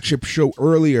flagship show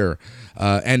earlier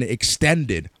and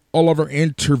extended. All of our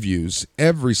interviews,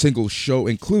 every single show,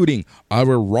 including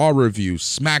our Raw review,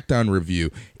 SmackDown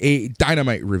review, a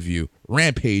Dynamite review,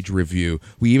 Rampage review.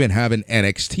 We even have an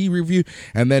NXT review.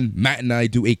 And then Matt and I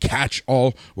do a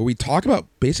catch-all where we talk about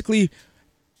basically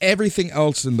everything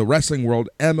else in the wrestling world.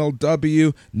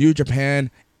 MLW, New Japan,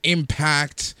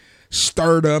 Impact,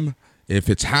 Stardom. If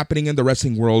it's happening in the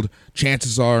wrestling world,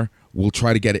 chances are we'll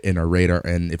try to get it in our radar.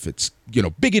 And if it's,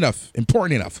 big enough,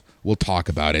 important enough, we'll talk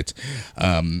about it.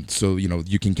 So,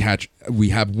 you can we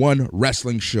have one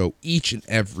wrestling show each and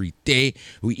every day.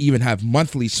 We even have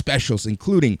monthly specials,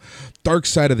 including Dark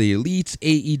Side of the Elites,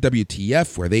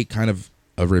 AEWTF, where they kind of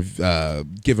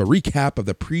give a recap of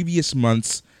the previous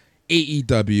month's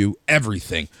AEW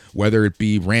everything, whether it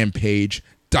be Rampage,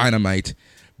 Dynamite,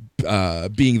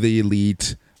 Being the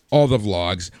Elite, all the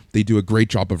vlogs. They do a great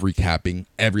job of recapping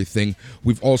everything.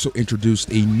 We've also introduced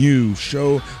a new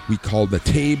show we call The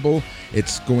Table.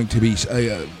 It's going to be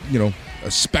a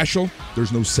special.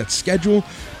 There's no set schedule,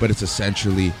 but it's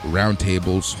essentially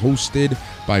roundtables hosted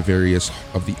by various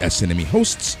of the SNME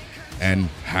hosts and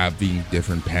having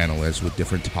different panelists with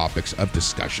different topics of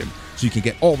discussion. So you can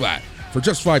get all that for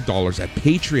just $5 at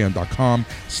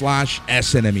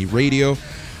patreon.com/SNME radio.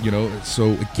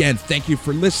 So again, thank you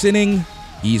for listening.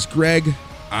 He's Greg.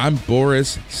 I'm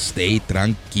Boris. Stay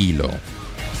tranquilo.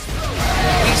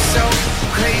 He's so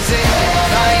crazy,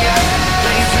 fire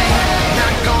blazing,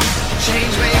 not gonna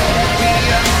change me.